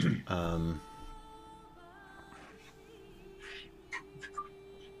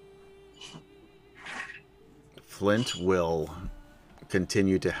 Flint will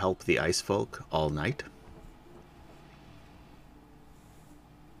continue to help the ice folk all night.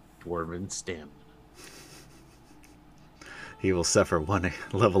 Dwarven stamina. He will suffer one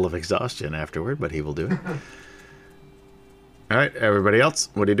level of exhaustion afterward, but he will do it. All right, everybody else,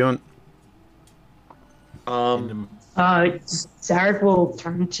 what are you doing? Zarek will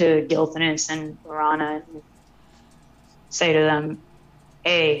turn to Gilthanis and Lorana and say to them,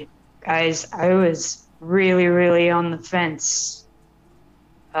 "Hey, guys, I was really, really on the fence.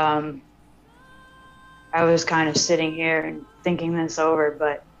 I was kind of sitting here and thinking this over,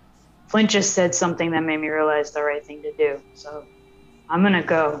 but Flint just said something that made me realize the right thing to do. So I'm gonna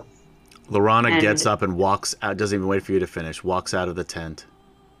go." Lorana gets up and walks out, doesn't even wait for you to finish, walks out of the tent.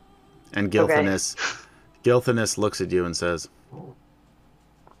 And Gilthanis looks at you and says,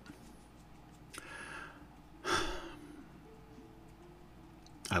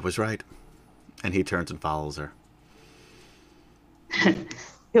 "I was right." And he turns and follows her.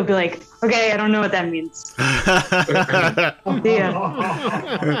 He'll be like, "Okay, I don't know what that means." Yeah.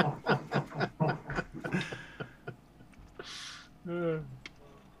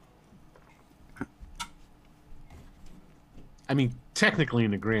 I mean, technically,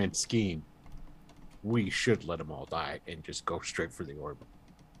 in the grand scheme, we should let them all die and just go straight for the orb.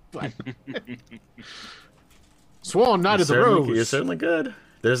 But Swan, Knight of the Rose. You're certainly good.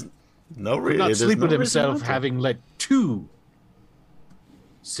 There's no reason. Not sleep with himself, having let 2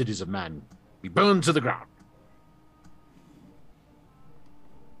 cities of man be burned to the ground.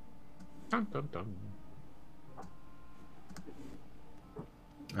 Dun, dun, dun.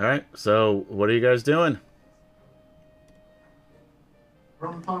 All right, so what are you guys doing?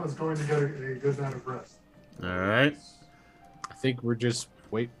 Rumton is going to get a good night of rest. All right. I think we're just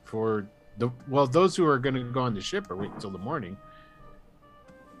wait for those who are going to go on the ship are waiting until the morning.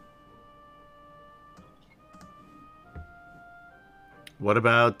 What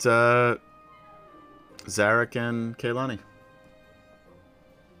about Zarek and Kaylani?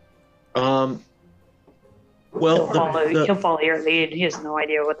 Well, he'll follow your lead. He has no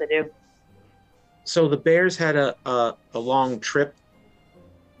idea what to do. So the bears had a long trip,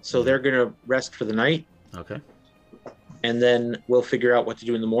 so they're gonna rest for the night, Okay. and then we'll figure out what to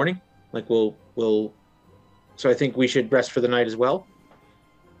do in the morning. Like we'll. So I think we should rest for the night as well.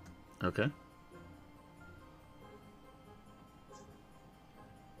 Okay.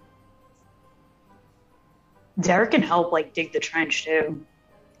 Zarek can help, like, dig the trench too.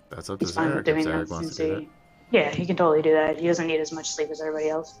 That's up to He's fine Zarek with if doing Zarek that wants since to do yeah, he can totally do that. He doesn't need as much sleep as everybody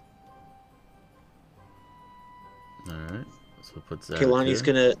else. that. All right. So we'll put Zarek Kehlani's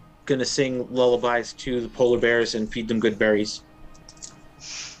here. gonna sing lullabies to the polar bears and feed them good berries.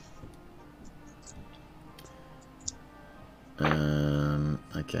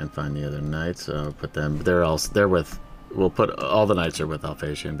 I can't find the other knights, so I'll put them. They're with. We'll put all the knights are with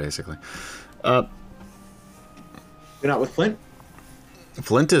Alphasian, basically. You're not with Flint?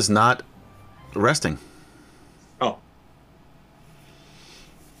 Flint is not resting. Oh.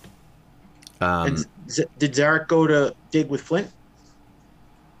 Um, And did Zarek go to dig with Flint?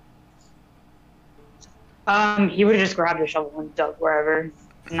 He would have just grabbed a shovel and dug wherever,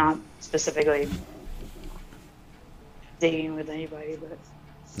 not specifically digging with anybody, but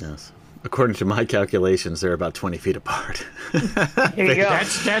yes. According to my calculations, they're about 20 feet apart. here you go.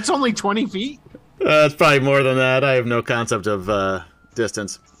 That's only 20 feet? It's probably more than that. I have no concept of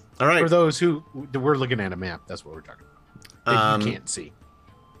distance. All right. For those who we're looking at a map, that's what we're talking about. That you can't see.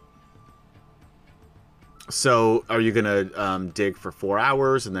 So, are you gonna dig for 4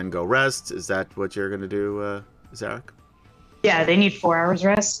 hours and then go rest? Is that what you're gonna do, Zarek? Yeah, they need 4 hours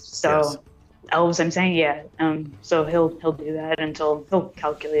rest. So Yes. elves, I'm saying, yeah. So he'll do that until he'll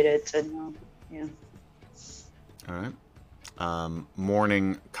calculate it to know. Yeah. All right.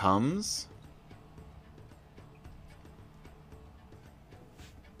 Morning comes.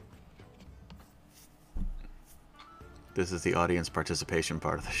 This is the audience participation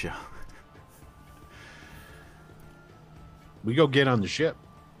part of the show. We go get on the ship.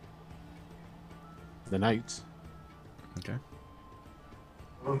 The knights. Okay.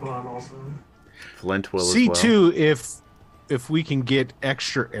 Rumton also. Flint will See as well. too if we can get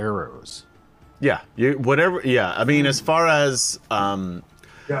extra arrows. Yeah, whatever. Yeah, I mean, as far as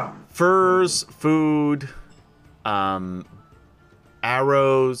Yeah. furs, food,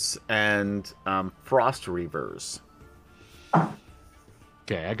 arrows, and frost reavers.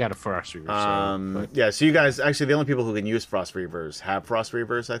 Okay, I got a frost reaver. Yeah, so you guys actually the only people who can use frost reavers have frost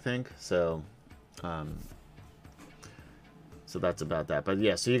reavers, I think. So, so that's about that. But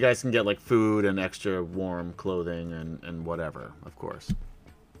yeah, so you guys can get like food and extra warm clothing and whatever, of course.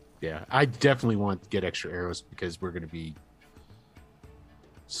 Yeah, I definitely want to get extra arrows because we're going to be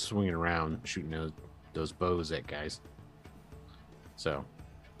swinging around shooting those bows at guys. So,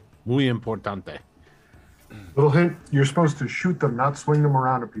 muy importante. Little hint: you're supposed to shoot them, not swing them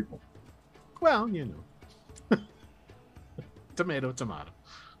around at people. Well, tomato.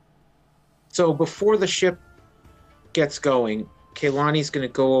 So before the ship gets going, Kaylani's going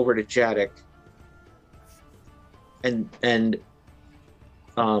to go over to Jadek and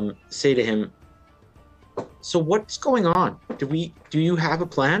say to him, "So what's going on? Do you have a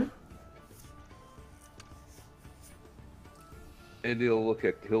plan?" And he'll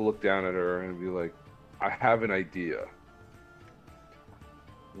look down at her and be like, "I have an idea.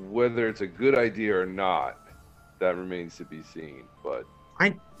 Whether it's a good idea or not, that remains to be seen. But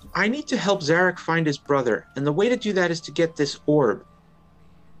I need to help Zarek find his brother, and the way to do that is to get this orb,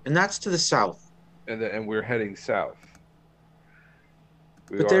 and that's to the south. And we're heading south.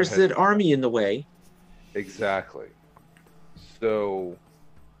 But there's that army in the way. Exactly. So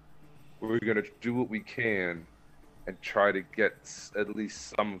we're gonna do what we can and try to get at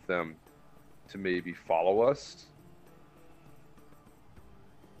least some of them to maybe follow us."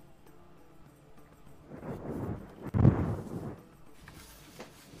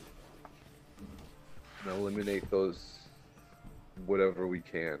 And eliminate those whatever we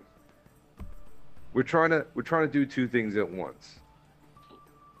can. We're trying to do two things at once.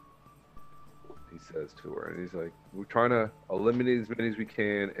 He says to her, and he's like, "We're trying to eliminate as many as we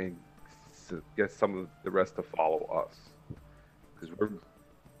can and get some of the rest to follow us. Because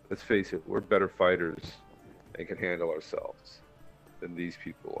let's face it, we're better fighters and can handle ourselves than these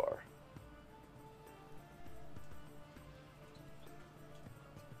people are."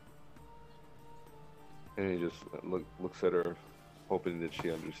 And he just looks at her, hoping that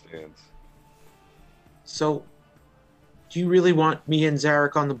she understands. So, do you really want me and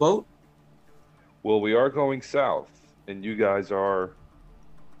Zarek on the boat? Well, we are going south, and you guys are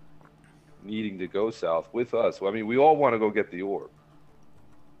needing to go south with us. Well, I mean, we all want to go get the orb.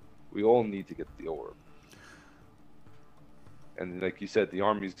 We all need to get the orb. And like you said, the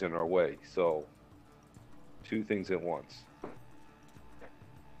army's in our way. So, two things at once.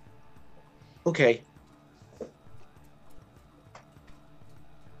 Okay.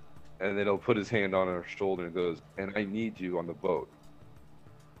 And then he'll put his hand on her shoulder and goes, "And I need you on the boat.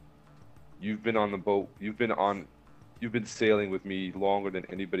 You've been on the boat. You've been sailing with me longer than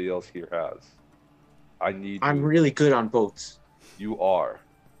anybody else here has. I need you." I'm really good on boats. You are.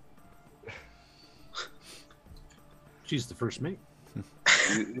 She's the first mate.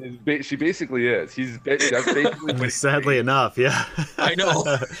 She basically is. That's basically what Sadly enough, yeah. I know.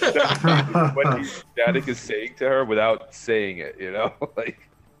 what Jadek is saying to her without saying it, like.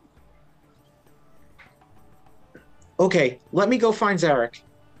 Okay, let me go find Zarek.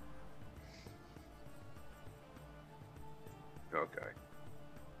 Okay.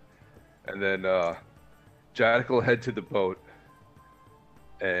 And then Jadek will head to the boat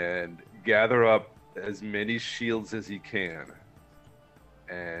and gather up as many shields as he can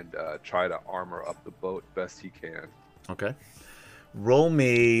and try to armor up the boat best he can. Okay. Roll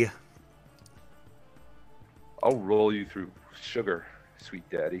me. I'll roll you through sugar, sweet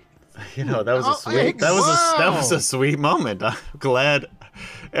daddy. That was a sweet. That was a sweet moment. I'm glad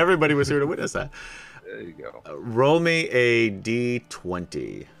everybody was here to witness that. There you go. Roll me a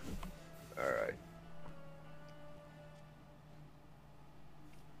d20. All right.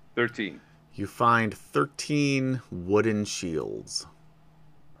 13. You find 13 wooden shields.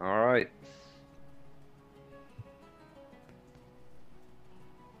 All right.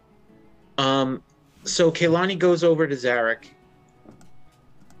 So Kaylani goes over to Zarek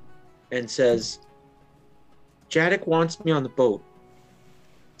and says, "Jadek wants me on the boat.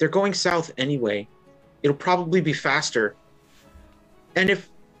 They're going south anyway. It'll probably be faster. And if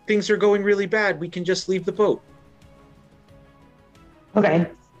things are going really bad, we can just leave the boat." Okay.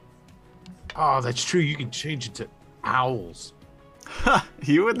 Oh, that's true. You can change it to owls.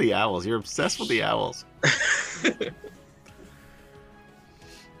 You and the owls. You're obsessed with the owls.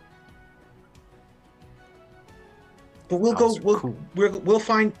 But we'll go. We'll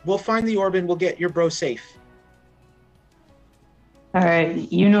find the orb and we'll get your bro safe. All right.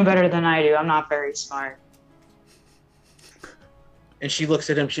 You know better than I do. I'm not very smart. And she looks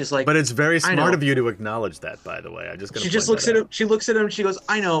at him. She's like, "But it's very smart of you to acknowledge that, by the way." She just looks at him. She looks at him. She goes,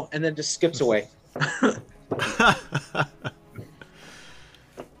 "I know," and then just skips away.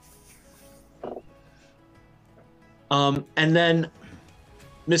 And then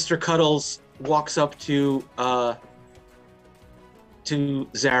Mr. Cuddles walks up to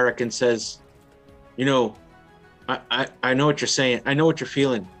Zarek and says, I know what you're saying. I know what you're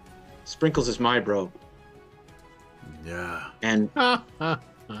feeling. Sprinkles is my bro." Yeah. And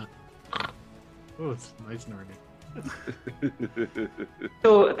Oh, it's nice snorting.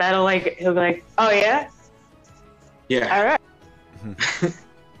 So that'll like he'll be like, oh yeah, Yeah. all right,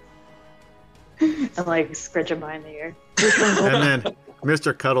 and like scratch him behind the ear. And then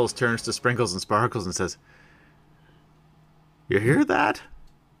Mr. Cuddles turns to Sprinkles and Sparkles and says, "You hear that?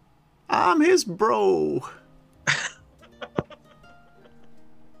 I'm his bro."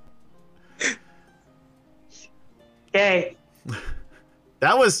 Okay.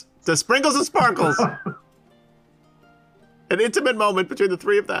 That was the Sprinkles and Sparkles. An intimate moment between the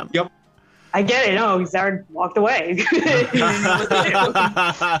three of them. Yep. I get it. No, Zard walked away. He didn't know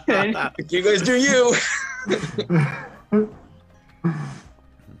what to do. You guys do you.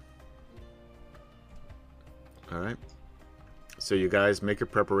 All right. So you guys make your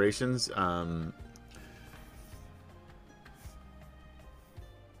preparations.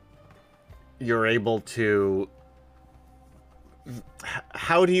 You're able to.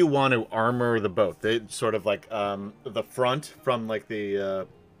 How do you want to armor the boat? They sort of like the front from like the.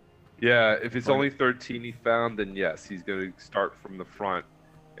 Yeah, if it's only 13 he found, then yes, he's gonna start from the front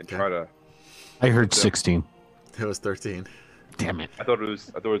and try to. I heard 16. It was 13. Damn it. I thought it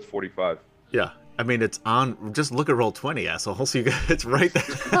was 45. Yeah, I mean it's on. Just look at roll 20, asshole. So you got, it's right there.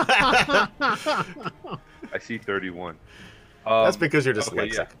 I see 31. That's because you're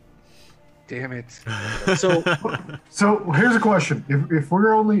dyslexic. yeah. Damn it. So So here's a question: if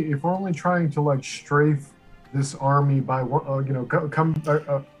we're only trying to like strafe this army by come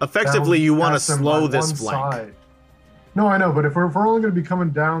Effectively, down you want to past them slow by this one flank. side. No, I know, but if we're only going to be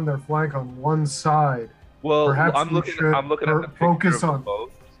coming down their flank on one side, Well, Perhaps I'm we looking should at the picture focus of the on-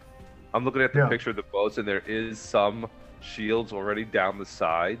 boat. I'm looking at the Yeah. picture of the boats, and there is some shields already down the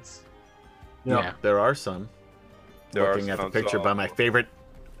sides. Yeah. There are some. There are Looking at the some, picture so- by my favorite.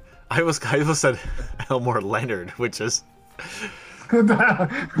 I almost said Elmore Leonard, which is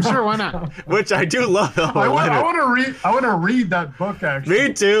Sure, why not? which I do love Elmore I Leonard. want to read that book actually.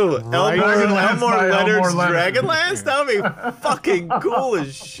 Me too. Right. Elmore by Leonard's Elmore Leonard. Dragonlance? That would be fucking cool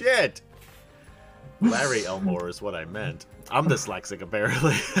as shit. Larry Elmore is what I meant. I'm dyslexic,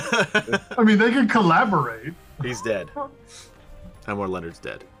 apparently. I mean, they can collaborate. He's dead. Elmore Leonard's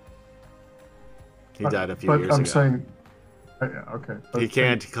dead. He died a few but years I'm ago. saying, yeah, okay. He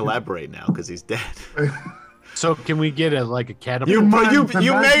can't collaborate now because he's dead. So can we get a catapult? You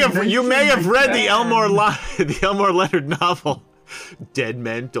may have imagination read the makes Elmore man. the Elmore Leonard novel. Dead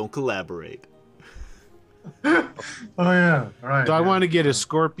men don't collaborate. Oh yeah, all right. So I yeah. want to get a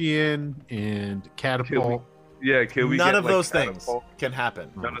scorpion and catapult. Yeah, can we None get, of like, those things catapult? can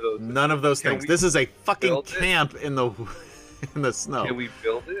happen. None of those Can Can things. we This is a fucking build it? camp in the snow. Can we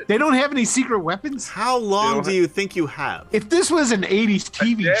build it? They don't have any secret weapons. How long don't do you think you have? If this was an 80s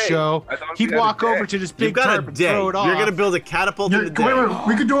TV day. show, I thought we he'd had a walk day. over to this You've big got tarp a and day. throw it off. You're gonna build a catapult in the day. Wait,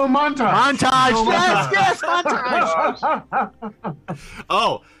 we could do a montage. Montage! Do a Yes, montage. montage!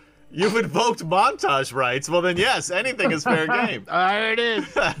 Oh, you've invoked montage rights. Well then, yes, anything is fair game. There it is.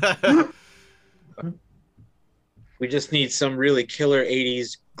 we just need some really killer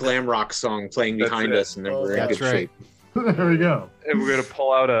 80s glam rock song playing That's behind it. us, and then we're in That's good right. shape. There we go. And we're gonna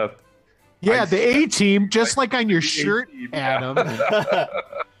pull out a. Yeah, the A team, just Like, like on your the shirt, A-team. Adam.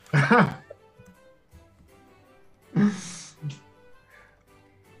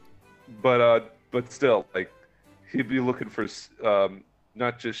 But still, like, he'd be looking for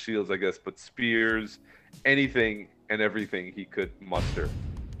not just shields, I guess, but spears, anything and everything he could muster.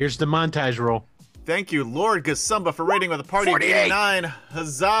 Here's the montage roll. Thank you, Lord Gasumba, for rating with a party of 89.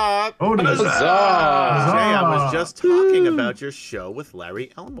 Huzzah! Oh, Huzzah! Jay, I was just talking about your show with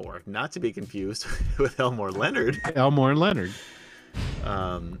Larry Elmore, not to be confused with Elmore Leonard. Elmore Leonard.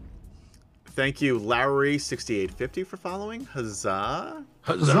 Thank you, Larry6850, for following. Huzzah!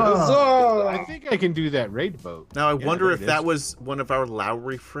 Huzzah! I think I can do that raid boat. Now, I Yeah, wonder there if it that is. was one of our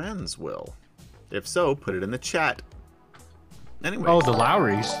Lowry friends, Will. If so, put it in the chat. Anyway, Oh, the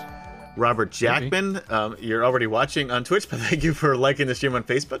Lowrys. Robert Jackman, you're already watching on Twitch, but thank you for liking the stream on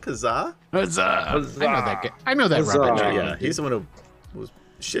Facebook. Huzzah! Huzzah. I know that guy. I know that Huzzah. Robert Yeah, Jackman. he's the one who was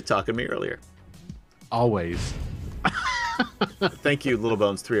shit-talking me earlier. Always. Thank you,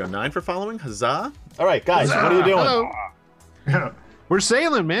 LittleBones309, for following. Huzzah! All right, guys, what are you doing? Hello. Yeah, We're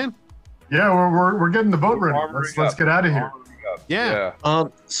sailing, man. yeah, we're getting the boat ready. Let's get out of here. Yeah.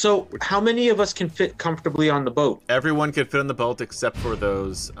 So how many of us can fit comfortably on the boat? Everyone can fit on the boat except for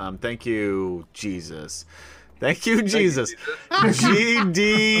those. Thank you, Jesus. Thank you, Jesus.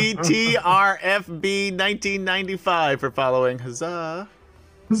 GDTRFB1995 for following. Huzzah!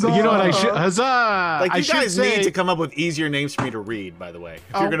 You know what I should? Huzzah! Like, I you should guys say, need to come up with easier names for me to read. By the way, if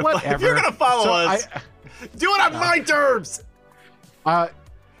Oh, if whatever. you're gonna follow So us, do it on my terms.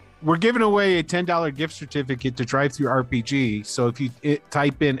 we're giving away a $10 gift certificate to Drive Through RPG. So if you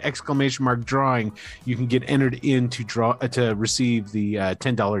type in !drawing, you can get entered in to receive the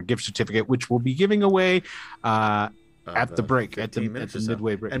 $10 gift certificate, which we'll be giving away at the break, at the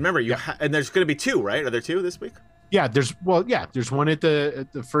midway break. And remember, and there's going to be 2, right? Are there 2 this week? Yeah, there's one at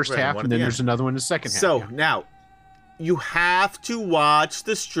the first half, and then there's another one in the second half. So now, you have to watch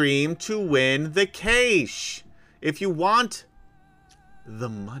the stream to win the cash. If you want the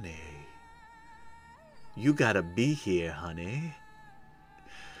money, you gotta be here, honey.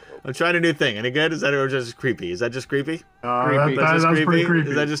 I'm trying a new thing. Any good? Is that or just creepy? Is that just creepy? That's creepy? Pretty creepy.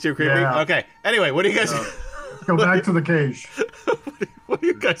 Is that just too creepy? Yeah. Okay. Anyway, what do you guys? Go back to the cage. What are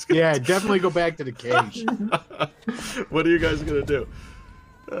you guys gonna do? Definitely go back to the cage. What are you guys gonna do?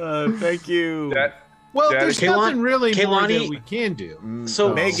 Thank you. There's nothing really more that we can do.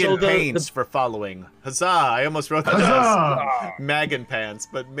 So Megan Paints for following. Huzzah! I almost wrote that down. Megan Pants,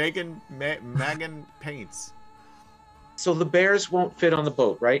 but Megan Paints. So the bears won't fit on the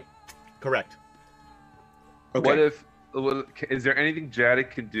boat, right? Correct. Okay. Is there anything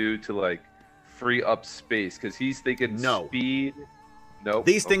Jadek can do to like free up space? Because he's thinking speed. No.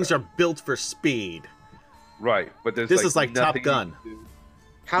 These things are built for speed. Right, but this is like Top Gun.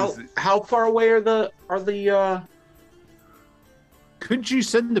 How far away are the Couldn't you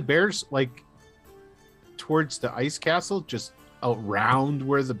send the bears like towards the ice castle, just around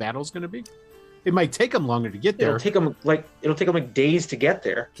where the battle's going to be? It might take them longer to get there. It'll take them like days to get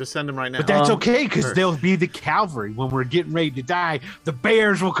there. Just send them right now. But that's okay, because they'll be the cavalry when we're getting ready to die. The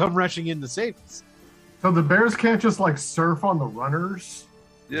bears will come rushing in to save us. So the bears can't just like surf on the runners.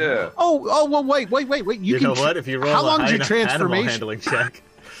 Yeah. Oh well, wait. You know what? If you roll how long is your animal transformation handling check?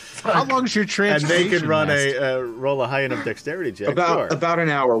 How long is your transformation? And they can run roll a high enough dexterity check. About an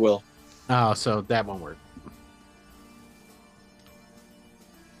hour, Will. Oh, so that won't work.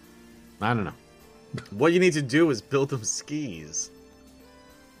 I don't know. What you need to do is build them skis.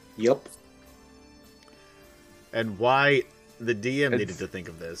 Yep. And why the DM needed to think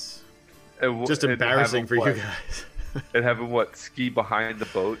of this. Just embarrassing for you guys. And have them ski behind the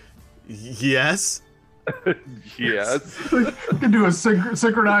boat? Yes. Yes. You can do a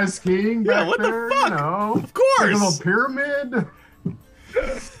synchronized skiing back what there, the fuck? you know. Of course. Like a little pyramid.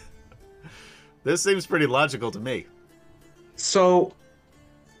 This seems pretty logical to me. So,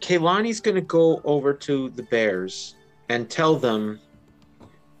 Kaylani's going to go over to the bears and tell them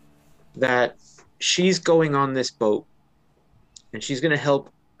that she's going on this boat and she's going to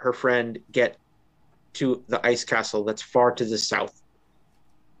help her friend get to the ice castle that's far to the south.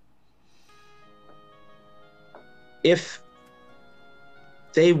 If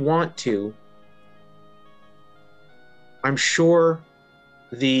they want to, I'm sure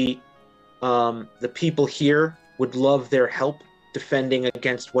the people here would love their help defending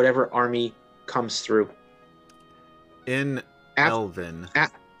against whatever army comes through. In Elven,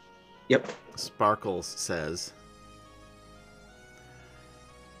 yep. Sparkles says,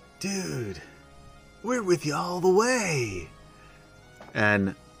 "Dude, we're with you all the way."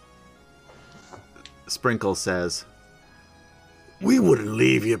 And Sprinkle says, "We wouldn't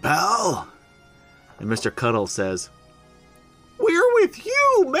leave you, pal." And Mr. Cuddle says, "We're with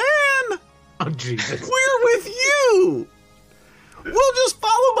you, man. Oh, Jesus. We're with you. We'll just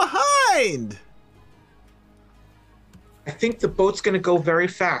follow behind." I think the boat's going to go very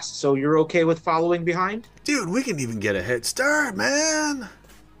fast, so you're okay with following behind? Dude, we can even get a head start, man.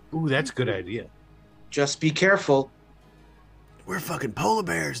 Ooh, that's a good idea. Just be careful. We're fucking polar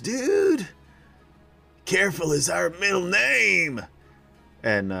bears, dude. Careful is our middle name.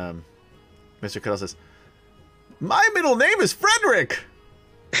 And Mr. Cuddle says, "My middle name is Frederick."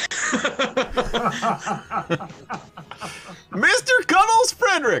 Mr. Cuddles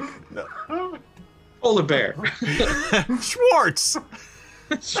Frederick. No. Polar bear. Schwartz.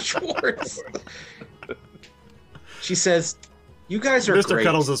 Schwartz. She says, "You guys are Mr. great."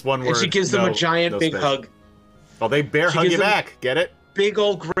 Cuddles is one word. And she gives them a giant big hug. Oh, they bear hug you back. Get it? Big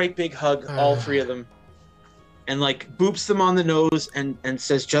old great big hug, all three of them. And like boops them on the nose and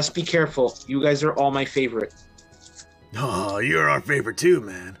says, "Just be careful. You guys are all my favorite." Oh, you're our favorite too,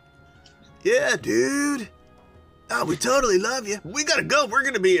 man. Yeah, dude. Oh, we totally love you. We gotta go. We're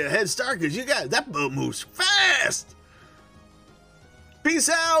gonna be a head start because that boat moves fast. Peace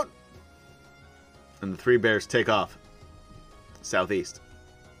out. And the three bears take off southeast.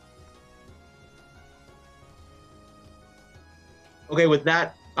 Okay, with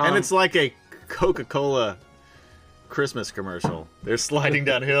that, and it's like a Coca-Cola Christmas commercial. They're sliding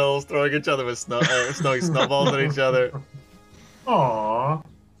down hills, throwing each other with snowy snowballs at each other. Aww.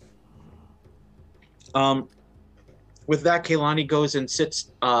 with that, Kaylani goes and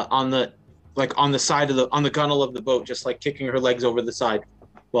sits on the side of the gunnel of the boat, just like kicking her legs over the side,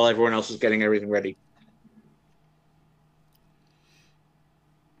 while everyone else is getting everything ready.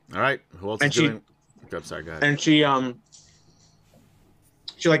 All right. Who else is doing? I'm sorry. Go ahead. And she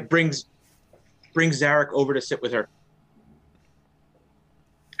like brings Zarek over to sit with her,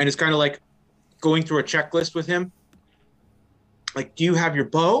 and it's kind of like going through a checklist with him. Like, do you have your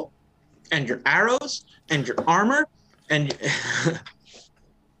bow and your arrows and your armor? And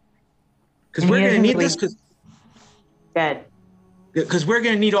because we're going to need this because we're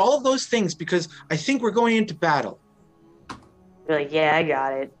going to need all of those things, because I think we're going into battle. You're like, yeah, I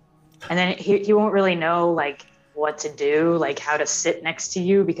got it. And then he won't really know like what to do, like how to sit next to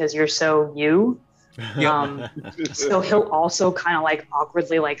you because you're so you. So he'll also kind of like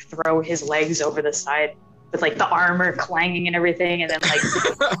awkwardly like throw his legs over the side with like the armor clanging and everything, and then like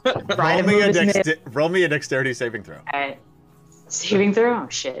roll me a dexterity saving throw. All right. Saving throw? Oh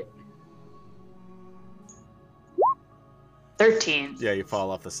shit. 13. Yeah, you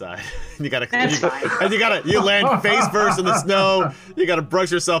fall off the side. You land face first in the snow. You gotta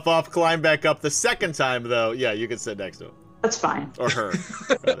brush yourself off, climb back up. The second time though, yeah, you can sit next to him. That's fine. Or her,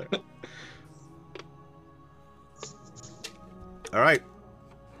 rather. All right.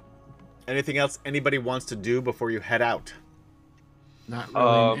 Anything else anybody wants to do before you head out? Not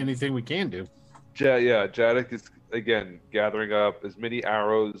really anything we can do. Jadek is again gathering up as many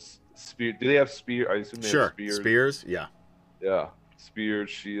arrows. Spear? Do they have spear? I assume they have spears. Spears. Yeah. Yeah,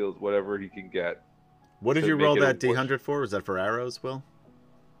 spears, shields, whatever he can get. What did you roll that D100 for? Was that for arrows, Will?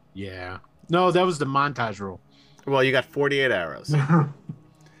 Yeah. No, that was the montage roll. Well, you got 48 arrows. All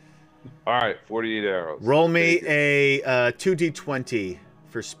right, 48 arrows. Roll me a 2d20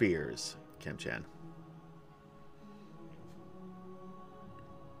 for spears, Kemchan.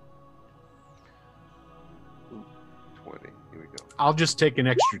 Here we go. I'll just take an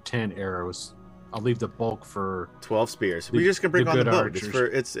extra 10 arrows. I'll leave the bulk for 12 spears. We just can bring on the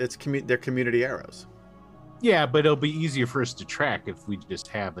boat. They're community arrows. Yeah, but it'll be easier for us to track if we just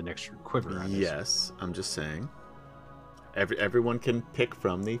have an extra quiver on us. Yes, I'm just saying. Everyone can pick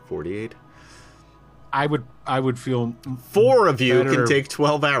from the 48. I would feel 4 of you better. Can take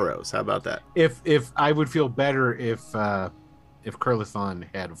 12 arrows. How about that? If I would feel better if Curlithon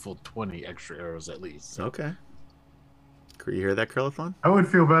had a full 20 extra arrows at least. Okay. You hear that, Curlithon? I would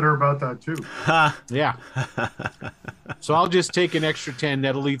feel better about that too. Yeah. So I'll just take an extra 10.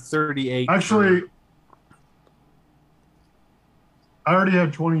 That'll leave 38. Actually, I already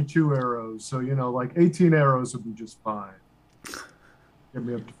had 22 arrows, so like 18 arrows would be just fine. Get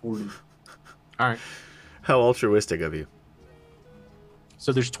me up to 40. All right. How altruistic of you.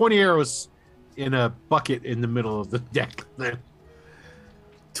 So there's 20 arrows in a bucket in the middle of the deck.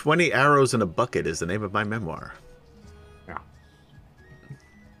 20 arrows in a bucket is the name of my memoir. Yeah.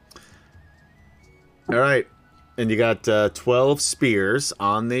 All right. And you got 12 spears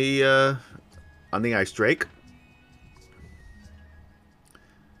on the ice drake.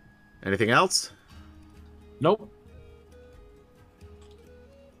 Anything else? Nope.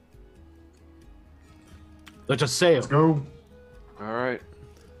 Let's just sail. Let's go. All right.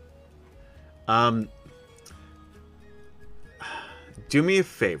 Do me a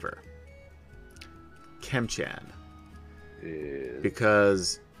favor, Kemchan,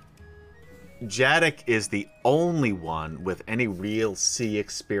 because Jadek is the only one with any real sea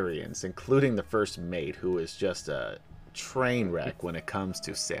experience, including the first mate, who is just a train wreck when it comes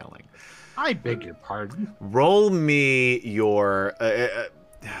to sailing. I beg your pardon. Roll me your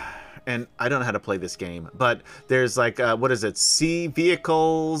and I don't know how to play this game, but there's like what is it, sea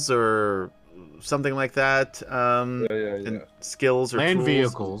vehicles or something like that? And skills or land tools.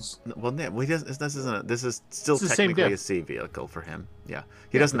 Vehicles. Well, this is still technically a sea vehicle for him. Yeah,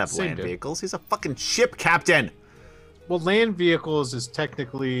 he doesn't have land vehicles. He's a fucking ship captain. Well, land vehicles is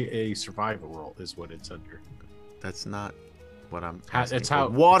technically a survival role, is what it's under. That's not what I'm. That's how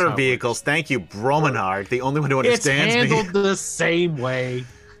water that's how vehicles. Thank you, Bromenhard, the only one who understands me. It's handled the same way.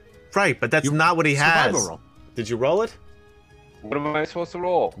 Right, but that's not what he has. Roll. Did you roll it? What am I supposed to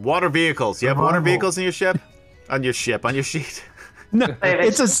roll? Water vehicles. You have water vehicles in your ship? On your sheet. No,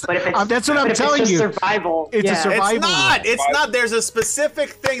 that's what I'm telling you. Survival. It's a survival. It's not. It's not. There's a specific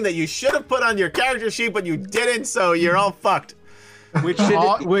thing that you should have put on your character sheet, but you didn't, so you're all fucked. Which should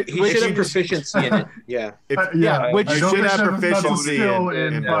have proficiency in it. Yeah. Which you should have proficiency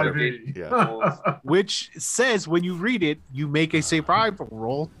in 5e. Yeah. Which says when you read it, you make a survival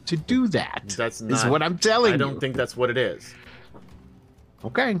roll to do that. That's not, is what I'm telling you. I don't think that's what it is.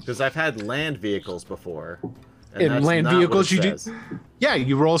 Okay. Because I've had land vehicles before. And land vehicles, you do. Yeah,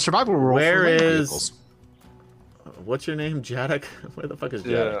 you roll a survival roll. Where for land is? vehicles. What's your name, Jadok? Where the fuck is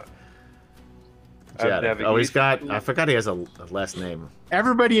Yeah. Jadok? Jadok. Oh, he's got. I forgot he has a last name.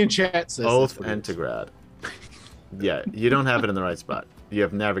 Everybody in chat says Oath that's what it is. Entigrad. Yeah, you don't have it in the right spot. You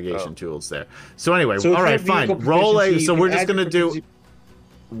have navigation tools there. So anyway, So if all you right, have fine. vehicle Roll a. proficiency, So you we're can just add gonna your do proficiency-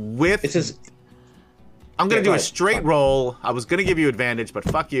 with. It says I'm gonna Yeah, do go a ahead. straight Fine. roll. I was gonna give you advantage, but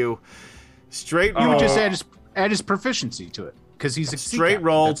fuck you. Straight You roll. would just add his proficiency to it because he's a sea straight captain.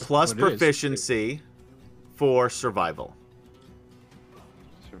 roll That's plus what it is. proficiency for survival.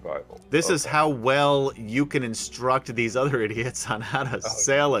 Survival. This is Okay. how well you can instruct these other idiots on how to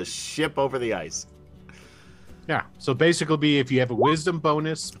sail a ship over the ice. Yeah. So basically, be if you have a wisdom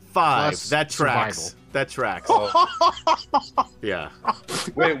bonus. 5. Plus That tracks. survival. That tracks. Yeah.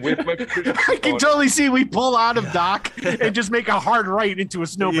 Wait, with my proficiency I can bonus- totally see we pull out of dock and just make a hard right into a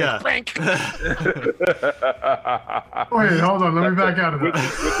snowbank. Yeah. Bank. Wait, hold on. Let me back out of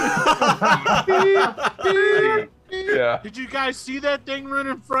that. Yeah. Did you guys see that thing run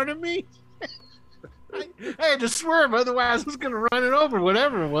in front of me? I had to swerve, otherwise I was gonna run it over,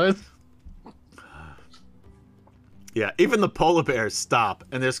 whatever it was. Yeah. Even the polar bears stop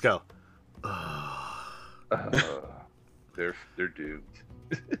and just go. They're doomed.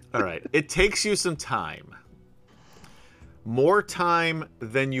 All right. It takes you some time. More time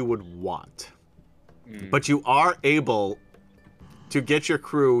than you would want. But you are able to get your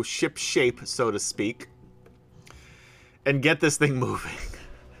crew ship shape, so to speak, and get this thing moving.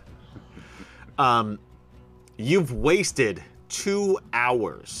 You've wasted 2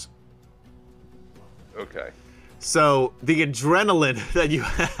 hours. Okay. So the adrenaline that you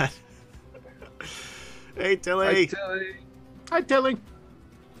had. Hey, Tilly. Hi, Tilly.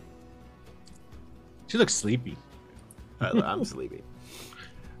 She looks sleepy. I'm sleepy.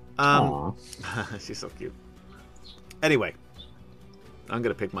 Aw. She's so cute. Anyway, I'm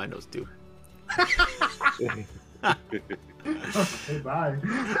gonna pick my nose too. Okay, bye.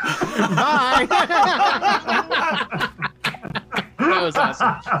 Bye. That was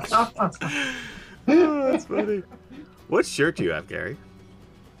awesome. Oh, that's funny. What shirt do you have, Gary?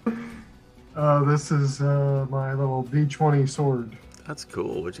 This is my little D20 sword. That's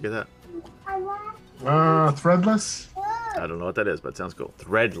cool. Where'd you get that? Threadless. I don't know what that is, but it sounds cool.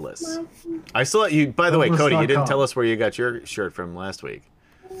 Threadless. I still let you. By the way, Cody, you didn't Threadless.com. tell us where you got your shirt from last week.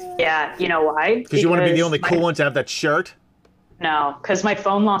 Yeah, you know why? Because you want to be the only my- cool one to have that shirt. No, because my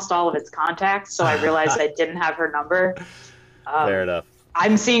phone lost all of its contacts, so I realized I didn't have her number. Fair enough.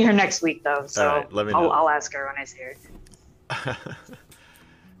 I'm seeing her next week, though, so All right, let me know. I'll ask her when I see her.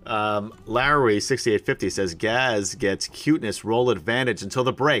 Larry6850 says Gaz gets cuteness roll advantage until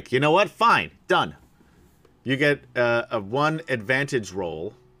the break. You know what? Fine. Done. You get a 1 advantage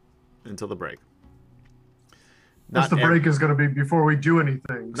roll until the break. Because the break is going to be before we do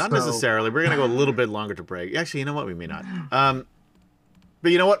anything. Not so- necessarily. We're going to go a little bit longer to break. Actually, you know what? We may not.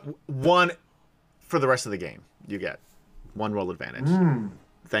 But you know what? 1 for the rest of the game. You get 1 roll advantage.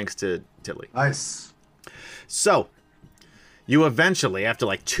 Thanks to Tilly. Nice. So, you eventually, after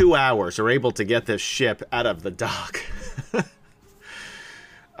like 2 hours, are able to get this ship out of the dock.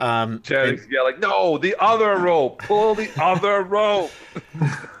 Chad's yelling, "No, the other rope! Pull the other rope!"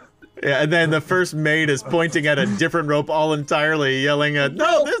 Yeah, and then the first mate is pointing at a different rope all entirely, yelling,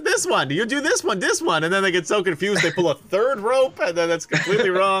 "No, this one! You do this one, this one!" And then they get so confused they pull a third rope, and then that's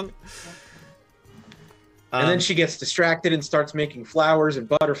completely wrong. And then she gets distracted and starts making flowers and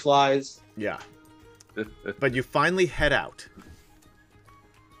butterflies. Yeah. But you finally head out.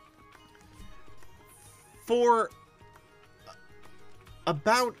 For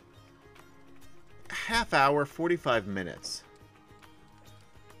about half hour, 45 minutes.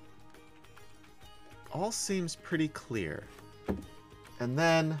 All seems pretty clear. And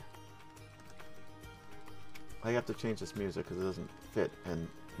then I have to change this music because it doesn't fit and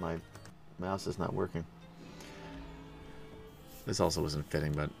my mouse is not working. This also wasn't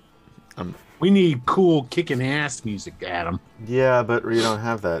fitting, but We need cool kicking ass music, Adam. yeah, but we don't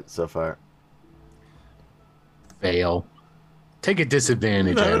have that so far. Fail. Take a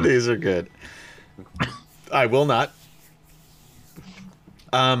disadvantage, None of Adam. these are good. I will not.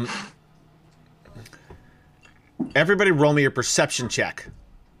 Everybody roll me your perception check.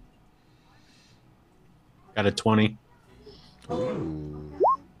 Got a 20.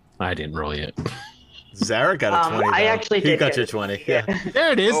 I didn't roll yet. Zara got a 20. I though. actually He did got get your it. 20. Yeah.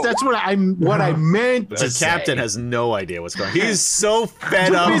 There it is. That's what I meant to The say. captain has no idea what's going on. He's so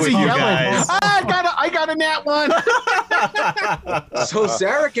fed up Busy with you yelling. guys. I got a nat one. So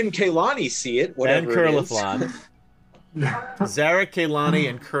Zarek and Kaylani see it, And whatever it is. Kurlithlon. Zara, Kaylani,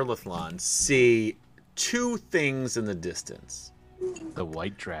 and Kurlithlon see 2 things in the distance. The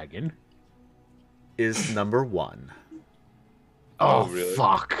white dragon. is number 1. Oh, really?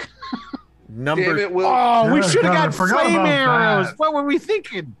 fuck. Number Damn it, Will. Oh, we Yeah, should have God, I got forgot flame about arrows. that. What were we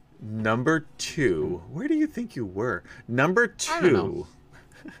thinking? Number 2. Where do you think you were? Number I don't know.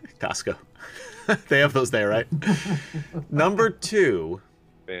 2. Costco. They have those there, right? Number 2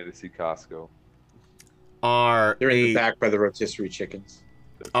 Fantasy Costco. are They're in the back by the rotisserie chickens.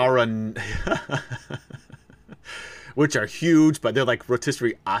 which are huge, but they're like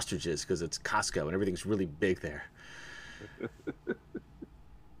rotisserie ostriches because it's Costco and everything's really big there.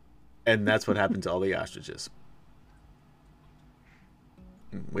 And that's what happened to all the ostriches.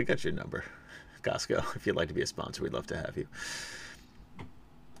 We got your number, Costco. If you'd like to be a sponsor, we'd love to have you.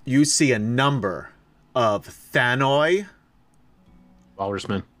 You see a number of Thanoi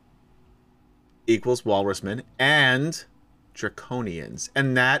Walrusman. equals Walrusman and Draconians.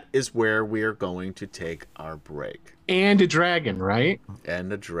 And that is where we are going to take our break. And a dragon, right?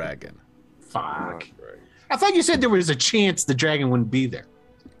 And a dragon. Fuck. I thought you said there was a chance the dragon wouldn't be there.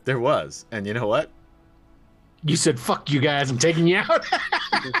 There was. And you know what? You said, fuck you guys, I'm taking you out.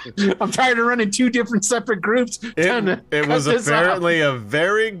 I'm tired of running 2 different separate groups. It was apparently a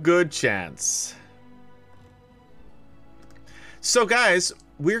very good chance. So, guys,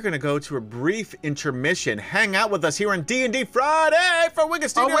 we're going to go to a brief intermission. Hang out with us here on D&D Friday for Wicked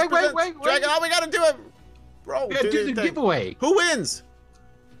Studios. Wait. Dragon, we got to do it. Bro, Yeah, do the thing. giveaway. Who wins?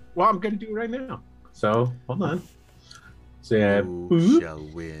 Well, I'm going to do it right now. So, hold on. So, Who shall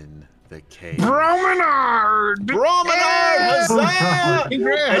win the cave? Bromenard! Bromenard! Huzzah!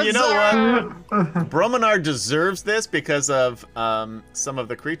 Congrats! And you know what? Bromenard deserves this because of some of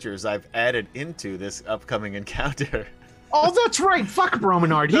the creatures I've added into this upcoming encounter. Oh, that's right. Fuck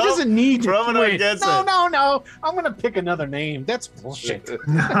Bromenard. He Nope. doesn't need to Bromenard win. gets No. it. I'm going to pick another name. That's bullshit.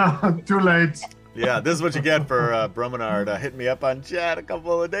 Too late. Yeah, this is what you get for Bromenard hitting me up on chat a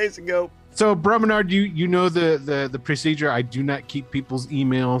couple of days ago. So, Bromenard, you know the procedure. I do not keep people's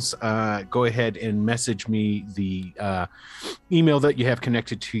emails. Go ahead and message me the email that you have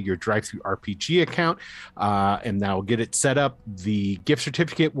connected to your Drive-Thru RPG account, and that will get it set up. The gift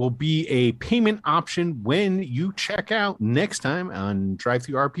certificate will be a payment option when you check out next time on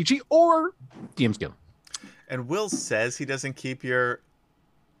Drive-Thru RPG or DM's Guild. And Will says he doesn't keep your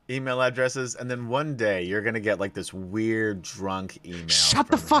email addresses, and then one day you're gonna get like this weird drunk email. Shut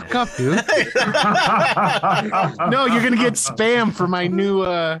the from fuck up, dude. No, you're gonna get spam for my new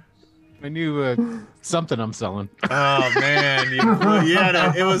something I'm selling. Oh man,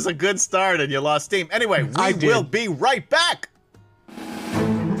 it was a good start and you lost steam. Anyway, we will be right back.